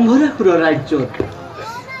সম্ভৰাসুৰ ৰাজ্যত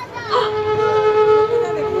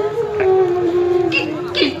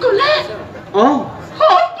কি ক'লে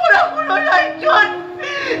সম্ভৰাসুৰ ৰাজ্যত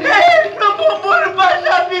মোৰ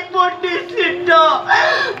বাচা বিপদ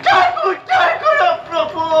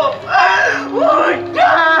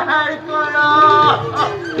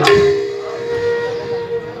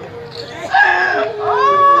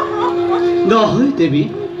দেৱী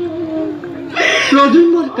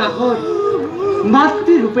প্ৰদ্যুম্নৰ কাষত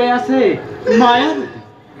মাতৃৰূপে আছে মায়াৰতী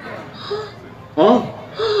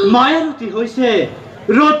মায়াৰতী হৈছে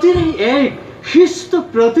ৰতিৰে এক শিষ্ট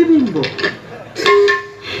প্ৰতিবিম্ব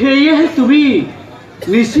সেয়েহে তুমি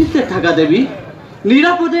নিশ্চিন্তে থাকা দেৱী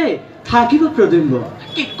নিৰাপদে থাকিব প্ৰদ্যুম্ন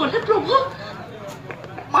কি ক'লে প্ৰভু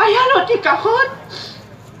মায়াৰতী কাষত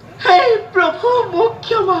হে প্ৰভু মোক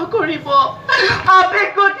ক্ষমা কৰিব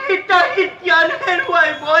আবেগতে তাহি জ্ঞান হেৰুৱাই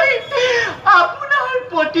মই আপোনাৰ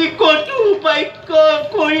প্ৰতি কটু বাক্য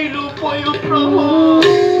কৰিলো পয়ো প্ৰভু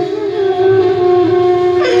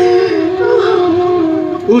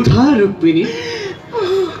উঠা ৰুক্মিণী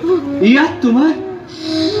ইয়াত তোমাৰ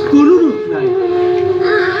কোনো ৰূপ নাই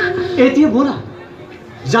এতিয়া ব'লা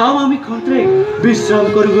যাওঁ আমি খন্তেক বিশ্ৰাম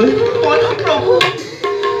কৰোগৈ প্ৰভু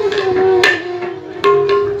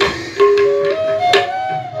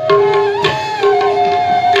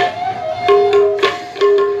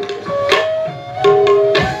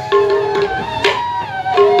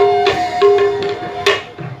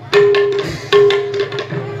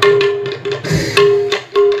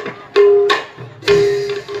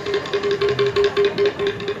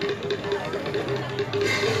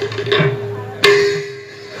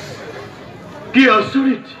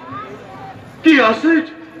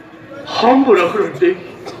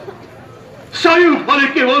চাৰিওফালে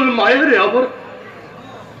কেৱল মায়াৰে আৱৰ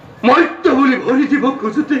মৰ্ত্য বুলি ভৰি দিব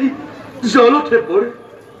খোজোতেই জলতে পৰে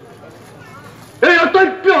এই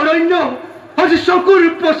অতব্য অৰণ্য আজি চকুৰ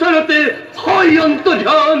প্ৰচাৰতে হয়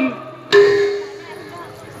অন্তৰ্ধান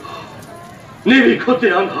নিৰিখতে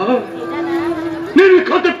আন্ধাৰ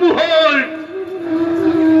নিৰিখতে পোহৰ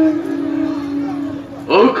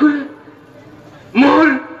অখৰে মোৰ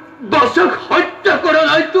বাছক হত্যা কৰা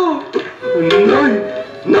নাইতো নাই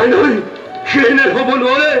নাই নাই সেনে হ'ব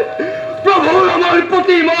নোৱাৰে প্ৰভুৰ আমাৰ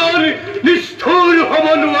প্ৰতি ইমান নিষ্ঠুৰ হ'ব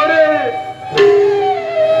নোৱাৰে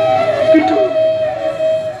কিন্তু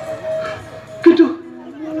কিন্তু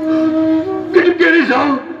কিন্তু কেনে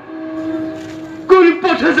যাওঁ কোন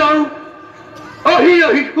পথে যাওঁ আহি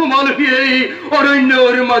আহি সোমালহি এই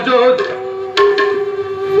অৰণ্যৰ মাজত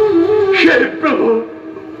হে প্ৰভু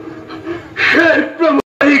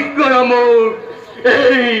কৰা মোক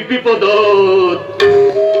এই বিপদত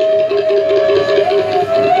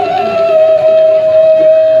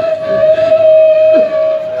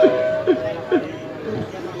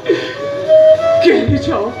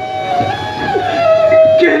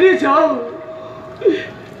কেনে যাও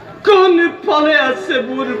কোন ফালে আছে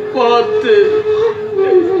মোৰ পথ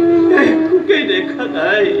একোকে দেখা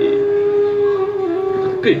নাই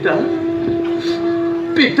পিতা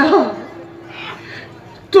পিতা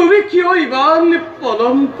তুমি কিয় ইমান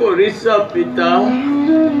পলম কৰিছা পিতা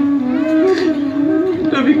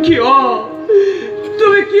তুমি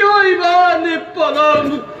কিয় ইমান পলম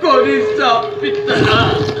কৰিছা পিতা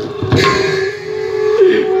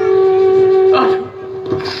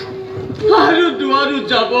আৰু দুৱাৰো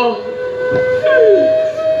যাব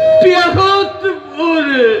পিয়াহত মোৰ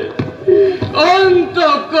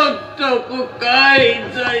অন্তকত শুকাই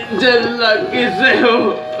যায় যেন লাগিছে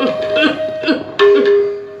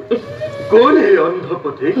কোন এই অন্ধ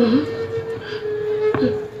পথিক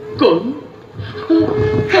কোন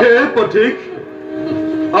হে পথিক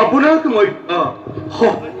আপোনাক মই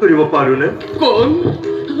সহায় কৰিব পাৰোনে কোন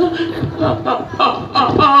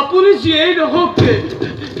আপুনি যিয়েই নহওক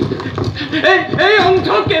এই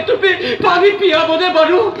অন্ধকে তুমি পানী পিয়াবনে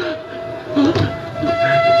বাৰু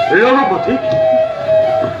ৰব পথিক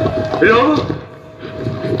ৰব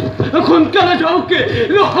সোনকালে যাওক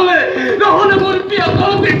নহলে মোৰ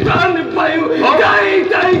পিয়াসতে প্ৰাণ পায়ো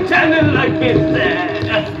তাই চেনেল লাগিছে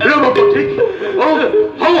ৰব পথিক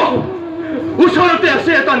হ'ব ওচৰতে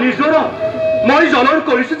আছে এটা নিজৰা মই জলৰ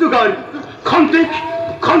কৰিছো যোগাৰ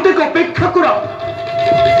খন্তেক অপেক্ষা কৰা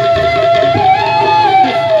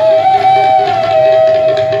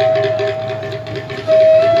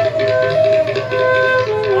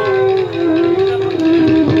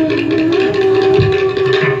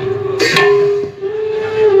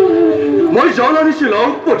মই জল আনিছো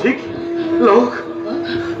লওক পথিক লওক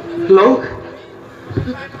লওক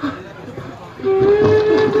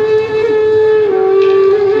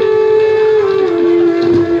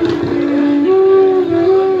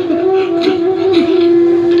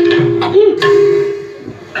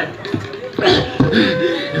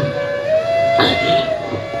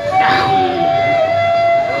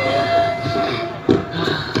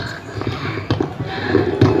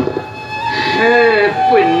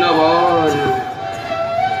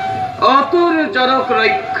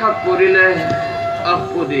ৰক্ষা কৰিলে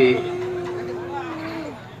আপুনি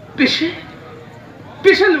পিছে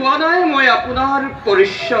পিছে লোৱা নাই মই আপোনাৰ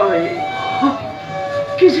পৰিচয়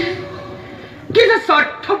কি যে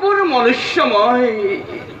স্বাৰ্থপৰ মনুষ্য মই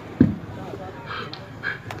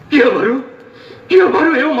কিয় বাৰু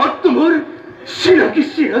এই মাতটো মোৰ চিনাকি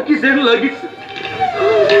যেন লাগিছে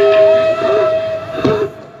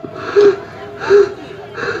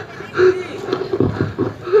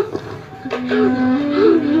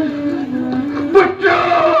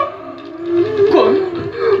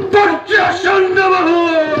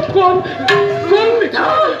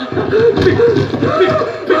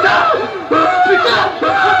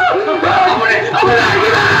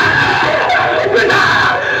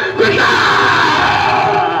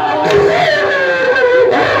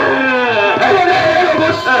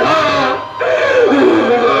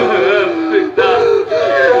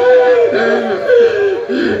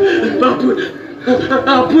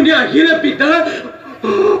আপুনি আহিলে পিতা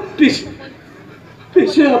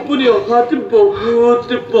পিছে আপুনি অহাত বহুত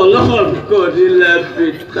পলম কৰিলে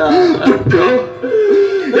পিতা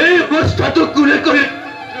এই অৱস্থাটো কোনে কৰে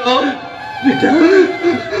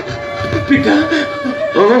পিতা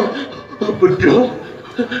পুত্ৰ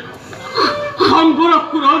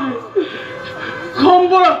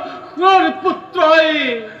সম্বৰপুৰৰ পুত্ৰই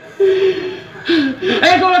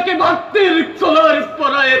এগৰাকী ভাতৃৰ কোলৰ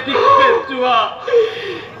পৰা এটিকে যোৱা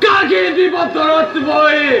কাগি দিব দৰত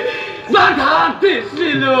মই বাধা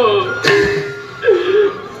দিছিলো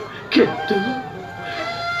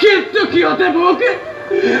কিন্তু সিহঁতে মোক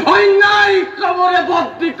অন্যায় খবৰে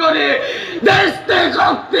ভৰ্তি কৰি দেশ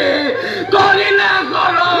শক্তি কৰিলে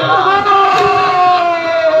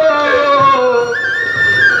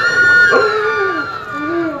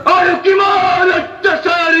আৰু কিমান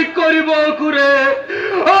অত্যাচাৰ কৰিব ঘূৰে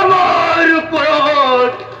আমাৰ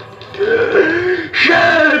ওপৰত হে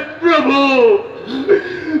প্ৰভু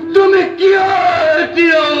তুমি কিয়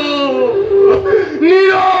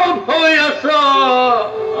নীৰৱ হৈ আছা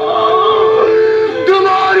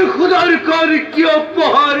তোমাৰ খুদাৰ কৰ কিয়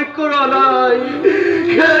প্ৰহাৰ কৰা নাই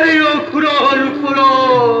সেই অসুৰৰ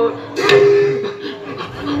ওপৰত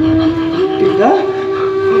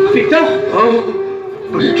পিতা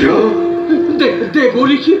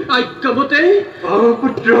দেৱৰীষী আজ্ঞামতে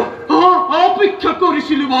পুত্ৰ অপেক্ষা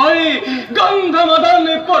কৰিছিলো মই গংগামাদন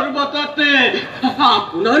পৰ্বততে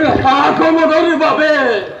আপোনাৰ আগমনৰ বাবে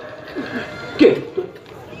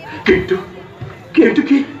কিন্তু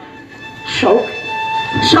কি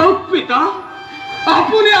চাওক পিতা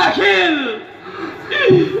আপুনি আহিল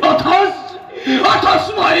অথচ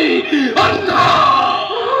মই অন্ধ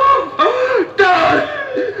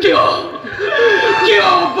কিয়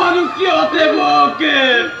বাৰু কিয় দেৱকে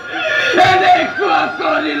এনেকুৱা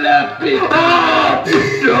কৰিলে পিতা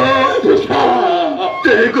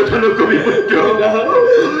তেনে কথা নকবি পুত্ৰ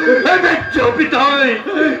পিতাই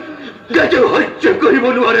কেতিয়াও সহ্য কৰিব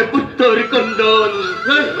নোৱাৰে পুত্ৰৰ কন্দন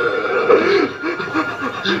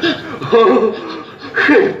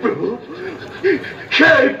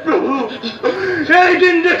সেই প্ৰভু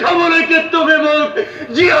সেইদিন দেখাবলৈকে তুমি মোক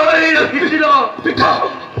জীয়াই ৰাখিছিল পিতা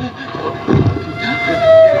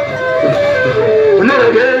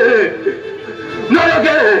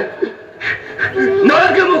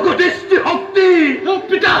নালাগে মোক দৃষ্টি শক্তি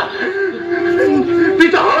পিতা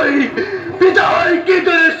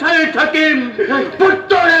কিদৰে চাই থাকিম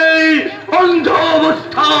পুত্ৰৰ এই অন্ধ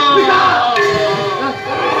অৱস্থা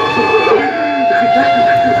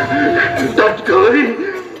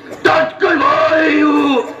তাতকৈ মই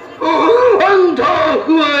অন্ধ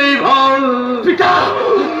হোৱাই ভাল পিতা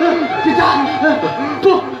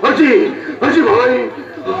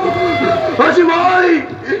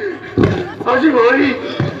আজি মই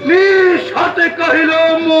নিজ হাতে কাঢ়িল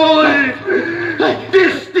মোৰ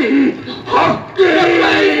দৃষ্টি শক্তি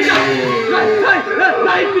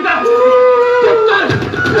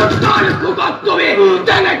তুমি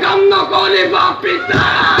তেনে কাম নকৰিবা পিতা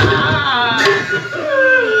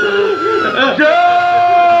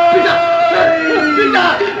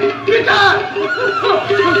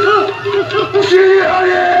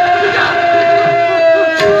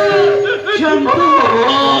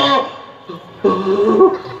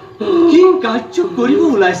কি কাৰ্য কৰিব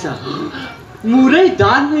ওলাইছা মোৰে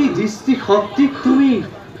দান এই দৃষ্টি শক্তিক তুমি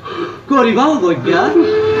কৰিবা অজ্ঞান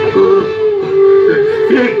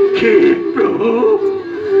প্ৰভু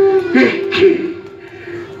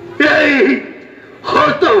এই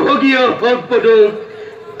হতভগীয়া ভগৱতক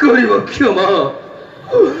কৰিব ক্ষমা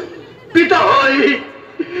পিতা হৈ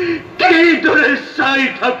কিদৰে চাই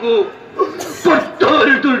থাকো পুত্ৰৰ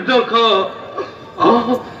দুৰ্দশা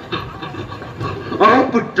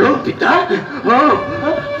পুত্ৰ পিতা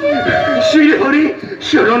শ্ৰী হৰি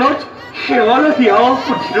চৰণত কেৱল হিয়া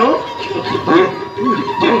পুত্ৰ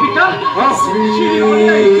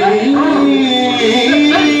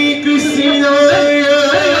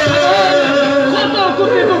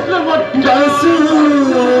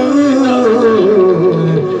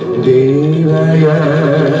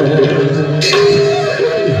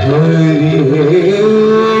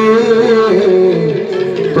Hare